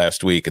write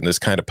last week, and this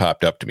kind of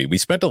popped up to me. We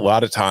spent a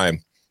lot of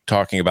time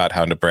talking about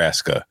how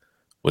Nebraska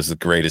was the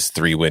greatest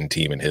 3-win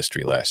team in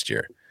history last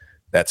year.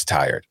 That's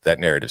tired. That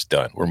narrative's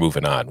done. We're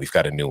moving on. We've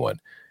got a new one.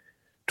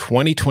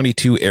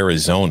 2022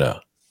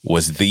 Arizona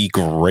was the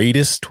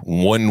greatest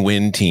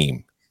 1-win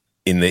team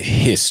in the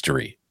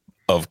history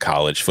of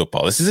college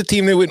football. This is a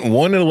team that went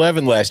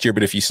 1-11 last year,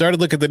 but if you started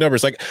looking at the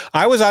numbers,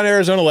 I was on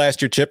Arizona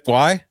last year, Chip.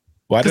 Why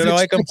did I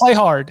like them? They play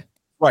hard.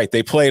 Right.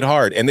 They played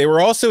hard. And they were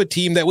also a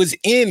team that was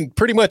in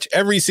pretty much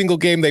every single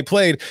game they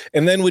played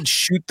and then would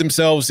shoot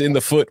themselves in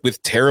the foot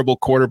with terrible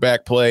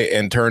quarterback play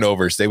and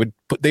turnovers. They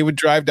would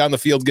drive down the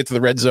field, get to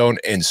the red zone,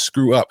 and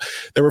screw up.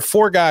 There were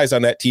 4 guys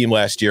on that team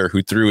last year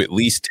who threw at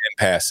least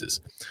 10 passes.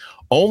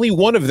 Only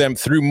one of them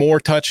threw more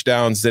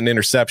touchdowns than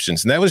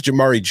interceptions, and that was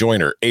Jamari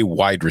Joyner, a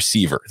wide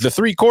receiver. The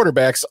 3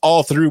 quarterbacks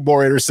all threw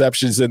more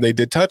interceptions than they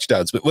did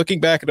touchdowns. But looking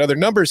back at other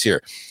numbers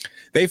here,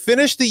 they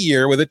finished the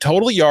year with a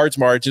total yards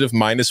margin of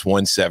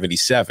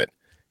 -177,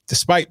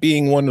 despite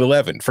being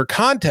 1-11. For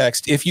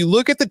context, if you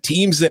look at the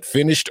teams that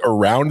finished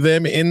around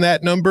them in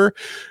that number,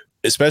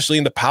 especially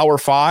in the Power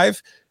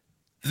 5,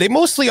 they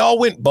mostly all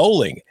went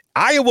bowling.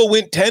 Iowa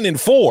went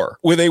 10-4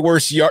 with a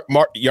worse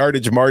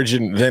yardage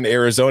margin than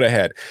Arizona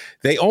had.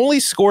 They only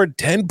scored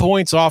 10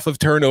 points off of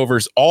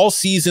turnovers all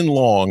season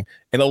long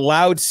and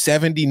allowed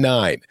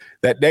 79.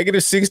 That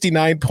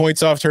 -69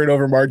 points off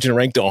turnover margin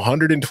ranked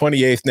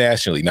 128th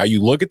nationally. Now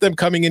you look at them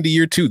coming into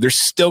year 2, they're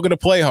still going to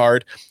play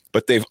hard,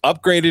 but they've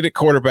upgraded at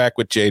quarterback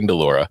with Jayden de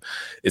Laura.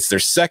 It's their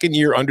second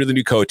year under the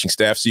new coaching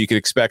staff, so you can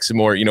expect some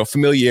more,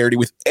 familiarity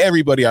with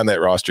everybody on that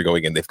roster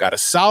going in. They've got a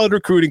solid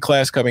recruiting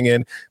class coming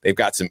in. They've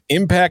got some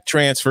impact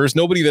transfers.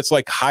 Nobody that's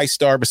high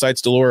star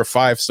besides de Laura,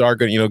 5-star,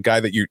 guy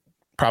that you're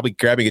probably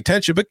grabbing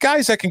attention, but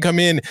guys that can come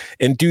in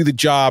and do the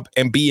job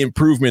and be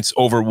improvements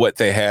over what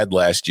they had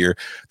last year.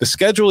 The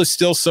schedule is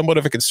still somewhat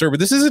of a concern, but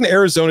this is an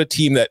Arizona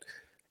team that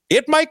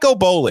it might go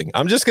bowling.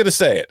 I'm just going to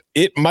say it.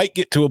 It might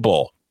get to a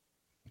bowl.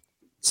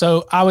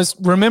 So I was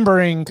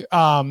remembering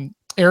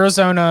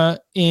Arizona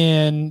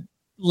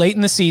late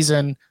in the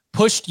season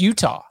pushed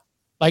Utah,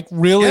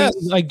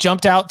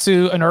 jumped out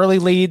to an early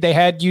lead. They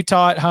had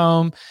Utah at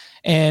home.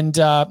 And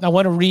I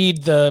want to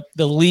read the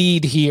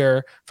lead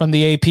here from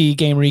the AP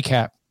game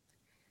recap.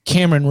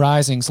 Cameron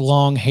Rising's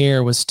long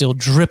hair was still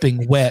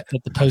dripping wet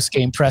at the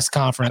post-game press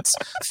conference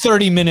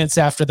 30 minutes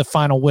after the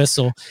final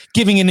whistle,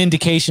 giving an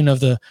indication of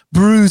the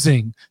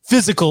bruising,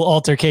 physical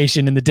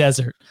altercation in the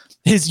desert.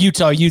 His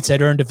Utah Utes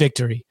had earned a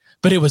victory,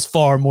 but it was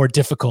far more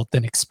difficult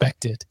than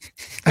expected.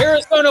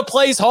 Arizona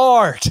plays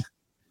hard.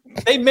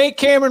 They make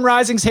Cameron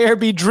Rising's hair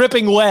be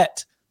dripping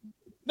wet.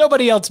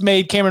 Nobody else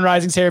made Cameron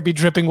Rising's hair be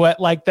dripping wet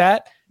like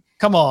that.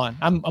 Come on,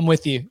 I'm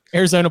with you.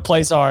 Arizona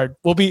plays hard.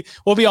 We'll be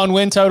on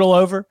win total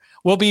over.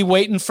 We'll be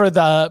waiting for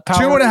the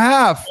power.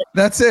 2.5.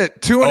 That's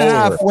it.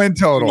 2.5 win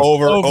total.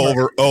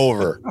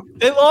 Over.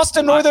 They lost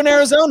to Northern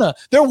Arizona.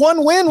 Their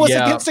one win was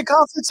against a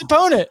conference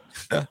opponent.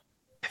 I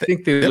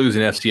think they lose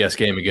an FCS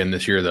game again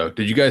this year, though.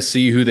 Did you guys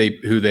see who they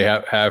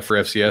have for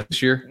FCS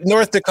this year?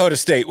 North Dakota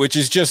State, which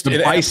is just an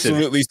Bison.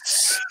 absolutely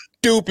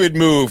stupid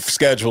move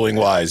scheduling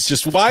wise.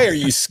 Just why are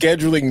you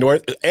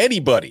scheduling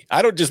anybody?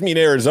 I don't just mean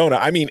Arizona.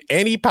 I mean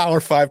any Power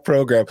 5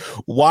 program.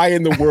 Why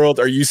in the world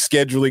are you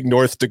scheduling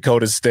North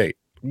Dakota State?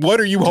 What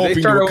are you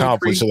hoping to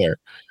accomplish there?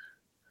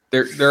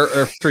 There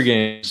are 3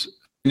 games.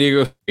 San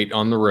Diego State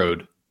on the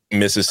road,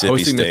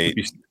 Mississippi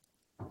State,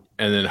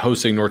 and then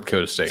hosting North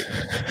Dakota State.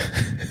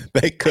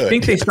 They could. I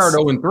think they start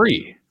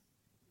 0-3.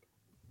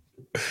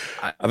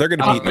 They're going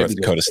to beat North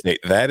Dakota State.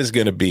 That is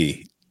going to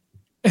be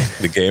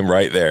the game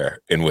right there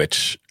in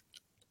which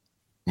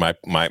my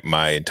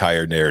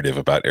entire narrative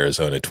about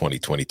Arizona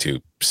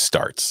 2022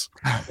 starts.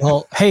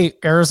 Well, hey,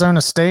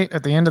 Arizona State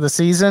at the end of the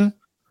season,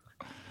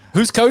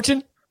 who's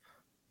coaching?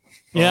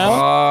 You know?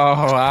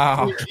 Oh,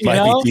 wow.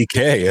 Might be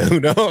DK. Who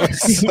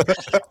knows?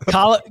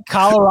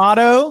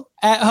 Colorado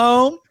at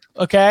home.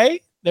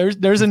 Okay.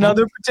 There's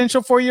another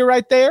potential for you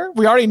right there.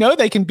 We already know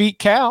they can beat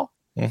Cal.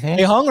 Mm-hmm.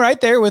 They hung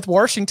right there with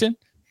Washington.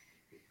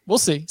 We'll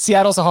see.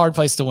 Seattle's a hard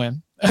place to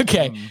win.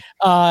 Okay.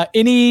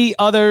 Any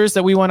others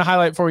that we want to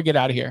highlight before we get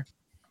out of here?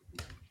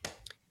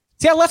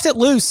 See, I left it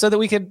loose so that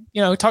we could,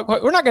 talk.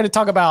 We're not going to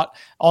talk about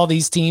all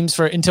these teams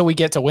until we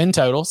get to win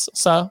totals.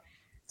 So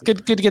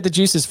good to get the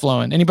juices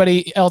flowing.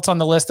 Anybody else on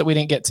the list that we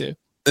didn't get to?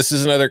 This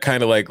is another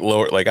kind of like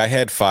lower, like I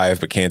had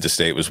 5, but Kansas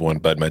State was one.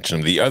 Bud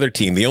mentioned them. The other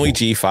team, the only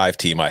G5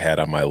 team I had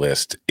on my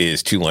list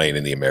is Tulane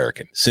in the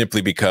American,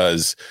 simply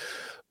because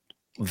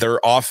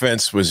their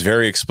offense was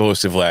very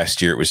explosive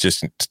last year. It was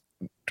just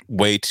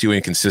way too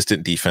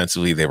inconsistent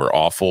defensively. They were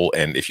awful.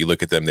 And if you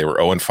look at them, they were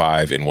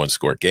 0-5 in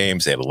 1-score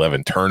games. They had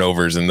 11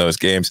 turnovers in those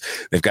games.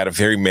 They've got a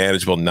very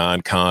manageable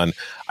non-con.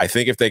 I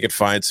think if they could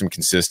find some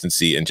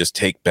consistency and just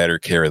take better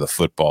care of the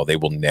football, they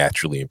will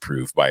naturally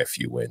improve by a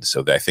few wins.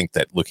 So I think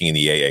that looking in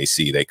the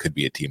AAC, they could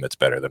be a team that's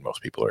better than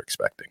most people are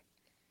expecting.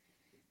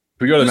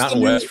 We go to the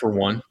Mountain West for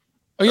one.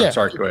 Oh, yeah.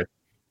 Sorry, go ahead.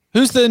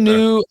 Who's the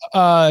new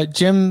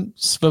Jim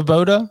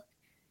Svoboda?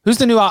 Who's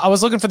the new? I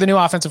was looking for the new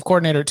offensive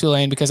coordinator at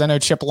Tulane because I know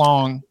Chip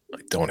Long. I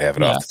don't have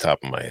it off the top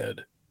of my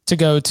head. To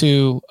go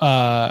to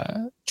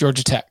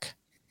Georgia Tech.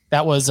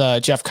 That was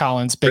Jeff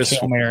Collins' big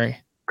Hail Mary.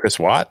 Chris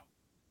Watt?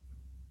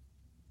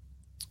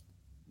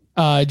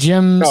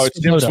 Jim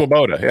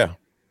Swoboda,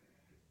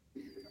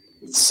 yeah.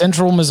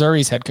 Central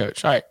Missouri's head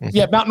coach. All right. Mm-hmm.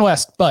 Yeah, Mountain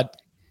West, Bud.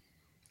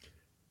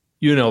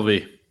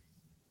 UNLV.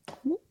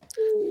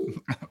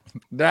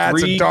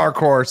 That's a dark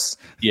horse.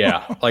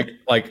 Yeah. Like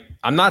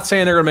I'm not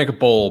saying they're going to make a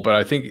bowl, but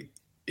I think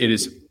it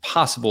is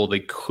possible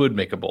they could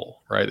make a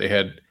bowl, right? They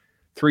had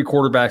 3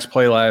 quarterbacks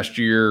play last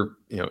year.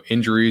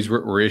 Injuries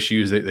were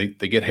issues. They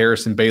get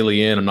Harrison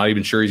Bailey in. I'm not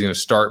even sure he's going to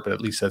start, but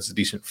at least that's a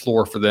decent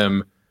floor for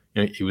them.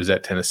 He was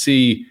at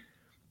Tennessee.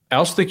 I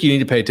also think you need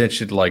to pay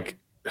attention to like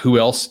who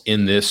else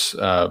in this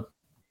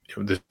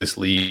this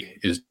league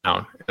is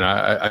down. And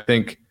I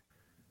think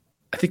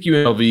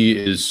UNLV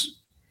is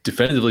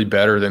defensively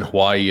better than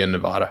Hawaii and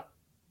Nevada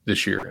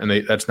this year,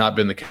 and that's not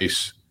been the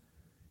case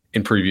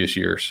in previous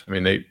years. I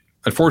mean,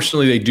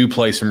 unfortunately they do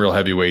play some real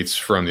heavyweights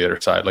from the other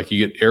side. Like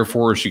you get Air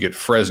Force, you get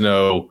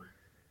Fresno.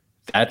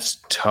 That's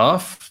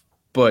tough,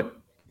 but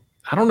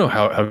I don't know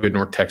how good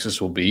North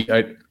Texas will be.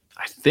 I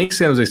think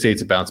San Jose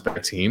State's a bounce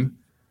back team,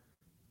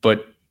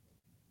 but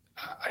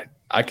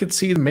I could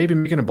see them maybe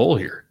making a bowl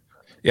here.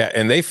 Yeah,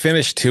 and they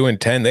finished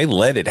 2-10. They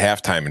led at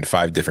halftime in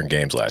 5 different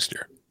games last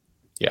year.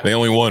 Yeah, they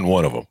only won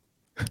one of them,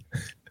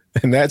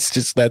 and that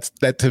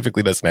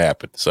typically doesn't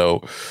happen.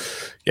 So,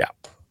 yeah.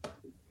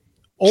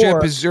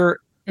 Chip, is your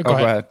go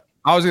ahead.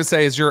 I was gonna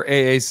say, is your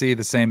AAC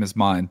the same as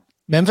mine?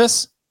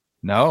 Memphis?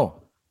 No.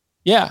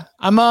 Yeah,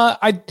 I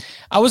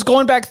was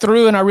going back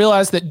through and I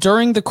realized that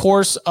during the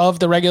course of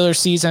the regular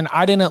season,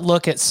 I didn't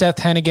look at Seth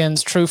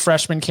Hennigan's true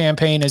freshman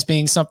campaign as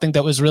being something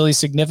that was really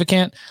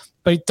significant,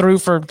 but he threw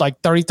for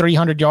like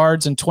 3,300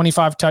 yards and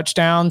 25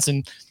 touchdowns,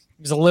 and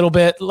he was a little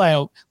bit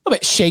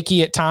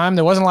shaky at time.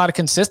 There wasn't a lot of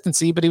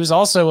consistency, but he was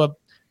also a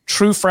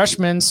true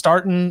freshman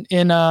starting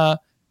in a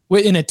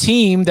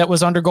team that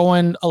was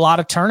undergoing a lot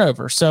of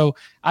turnover. So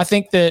I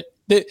think that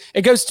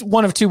it goes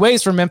one of 2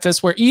 ways for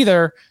Memphis, where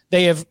either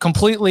they have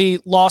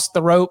completely lost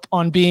the rope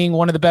on being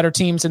one of the better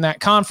teams in that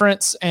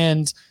conference,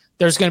 and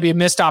there's going to be a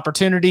missed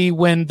opportunity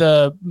when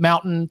the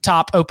mountain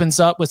top opens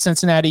up with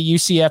Cincinnati,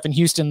 UCF, and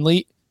Houston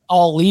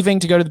all leaving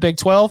to go to the Big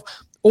 12,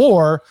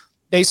 or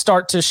they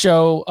start to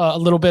show a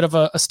little bit of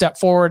a step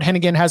forward.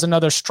 Hennigan has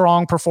another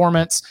strong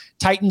performance,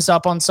 tightens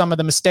up on some of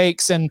the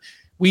mistakes, and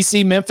we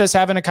see Memphis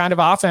having a kind of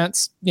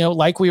offense,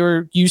 like we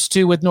were used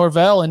to with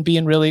Norvell and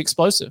being really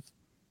explosive.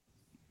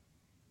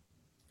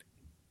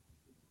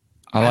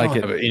 I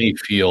don't have any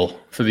feel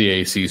for the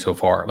AAC so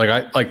far.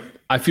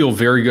 I feel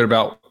very good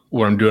about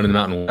what I'm doing in the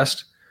Mountain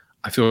West.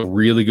 I feel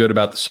really good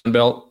about the Sun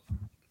Belt.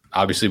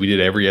 Obviously, we did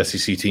every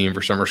SEC team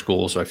for summer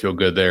school, so I feel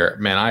good there.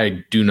 Man,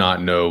 I do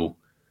not know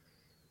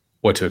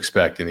what to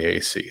expect in the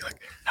AAC.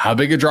 Like, how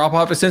big a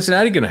drop-off is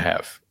Cincinnati going to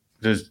have?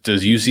 Does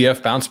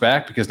UCF bounce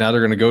back because now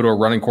they're going to go to a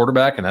running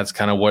quarterback, and that's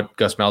kind of what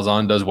Gus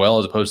Malzahn does well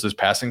as opposed to this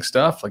passing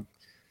stuff? Like,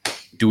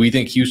 do we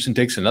think Houston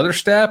takes another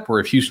step, or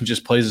if Houston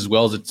just plays as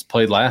well as it's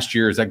played last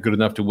year, is that good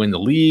enough to win the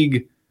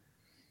league?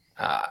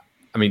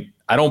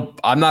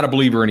 I'm not a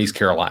believer in East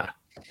Carolina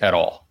at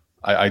all.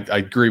 I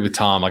agree with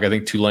Tom. I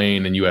think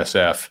Tulane and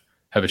USF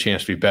have a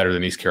chance to be better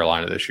than East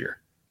Carolina this year.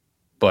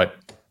 But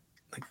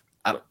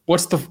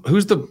who's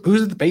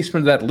the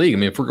basement of that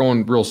league? If we're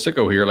going real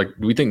sicko here,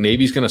 do we think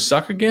Navy's going to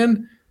suck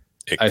again?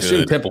 I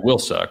assume Temple will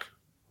suck.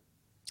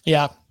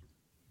 Yeah,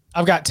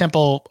 I've got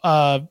Temple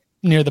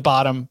near the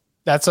bottom.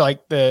 That's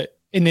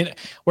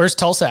where's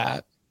Tulsa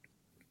at?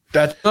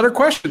 That's another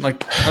question.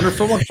 Under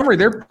Phil Montgomery,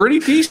 they're pretty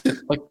decent.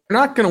 They're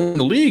not going to win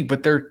the league,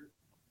 but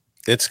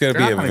it's going to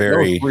be a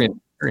very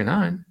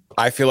 3-9.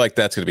 I feel like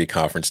that's going to be a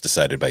conference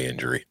decided by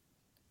injury.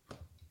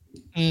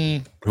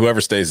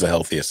 Whoever stays the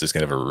healthiest is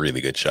going to have a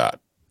really good shot.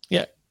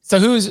 Yeah. So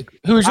who's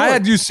yours? I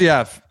had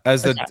UCF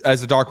as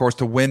the dark horse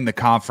to win the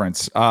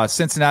conference.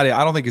 Cincinnati,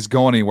 I don't think is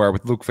going anywhere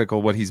with Luke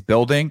Fickell, what he's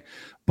building.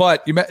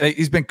 But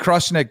he's been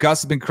crushing it.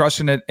 Gus has been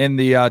crushing it in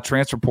the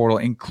transfer portal,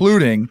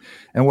 including,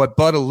 and what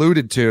Bud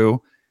alluded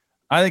to,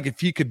 I think if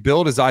he could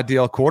build his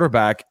ideal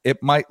quarterback,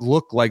 it might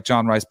look like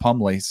John Rice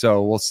Plumlee.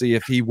 So we'll see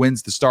if he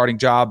wins the starting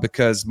job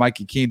because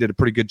Mikey Keene did a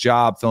pretty good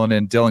job filling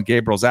in Dylan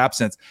Gabriel's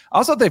absence. I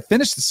also thought they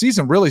finished the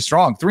season really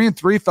strong.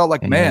 3-3 felt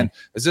like, man,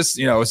 is this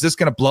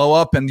going to blow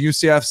up in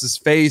UCF's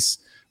face,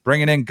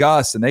 bringing in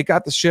Gus? And they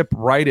got the ship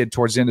righted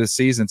towards the end of the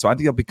season. So I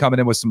think he'll be coming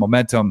in with some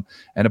momentum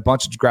and a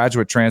bunch of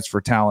graduate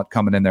transfer talent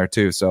coming in there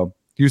too. So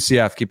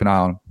UCF, keep an eye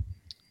on him.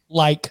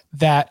 Like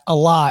that a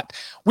lot.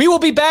 We will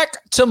be back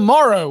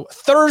tomorrow,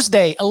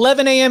 Thursday,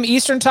 11 a.m.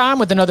 Eastern time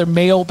with another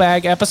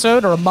mailbag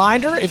episode. A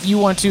reminder, if you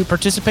want to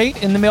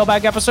participate in the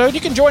mailbag episode, you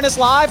can join us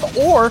live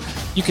or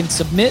you can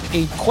submit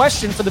a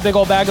question for the Big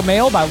Old Bag of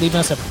Mail by leaving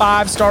us a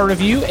 5-star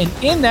review. And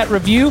in that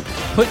review,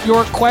 put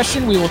your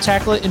question. We will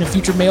tackle it in a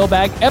future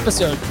mailbag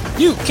episode.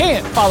 You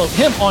can follow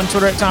him on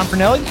Twitter at Tom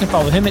Fornelli. You can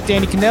follow him at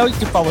Danny Cannell. You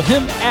can follow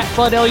him at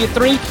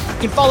BudElliott3. You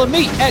can follow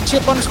me at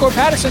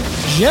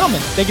Chip_Patterson.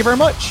 Gentlemen, thank you very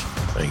much.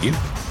 Thank you.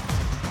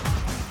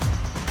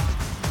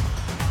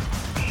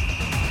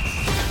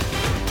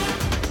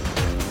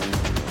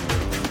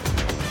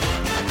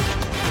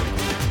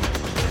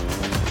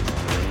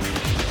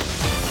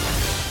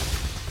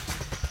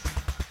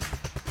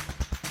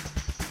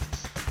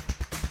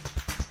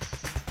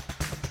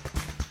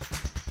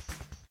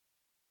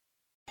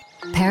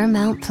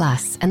 Paramount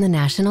Plus and the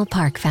National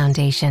Park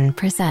Foundation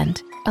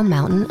present A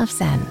Mountain of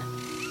Zen.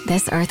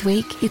 This Earth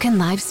Week, you can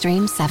live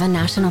stream 7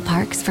 national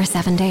parks for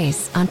 7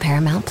 days on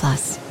Paramount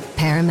Plus.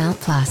 Paramount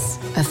Plus,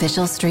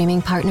 official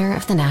streaming partner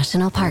of the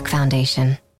National Park Foundation.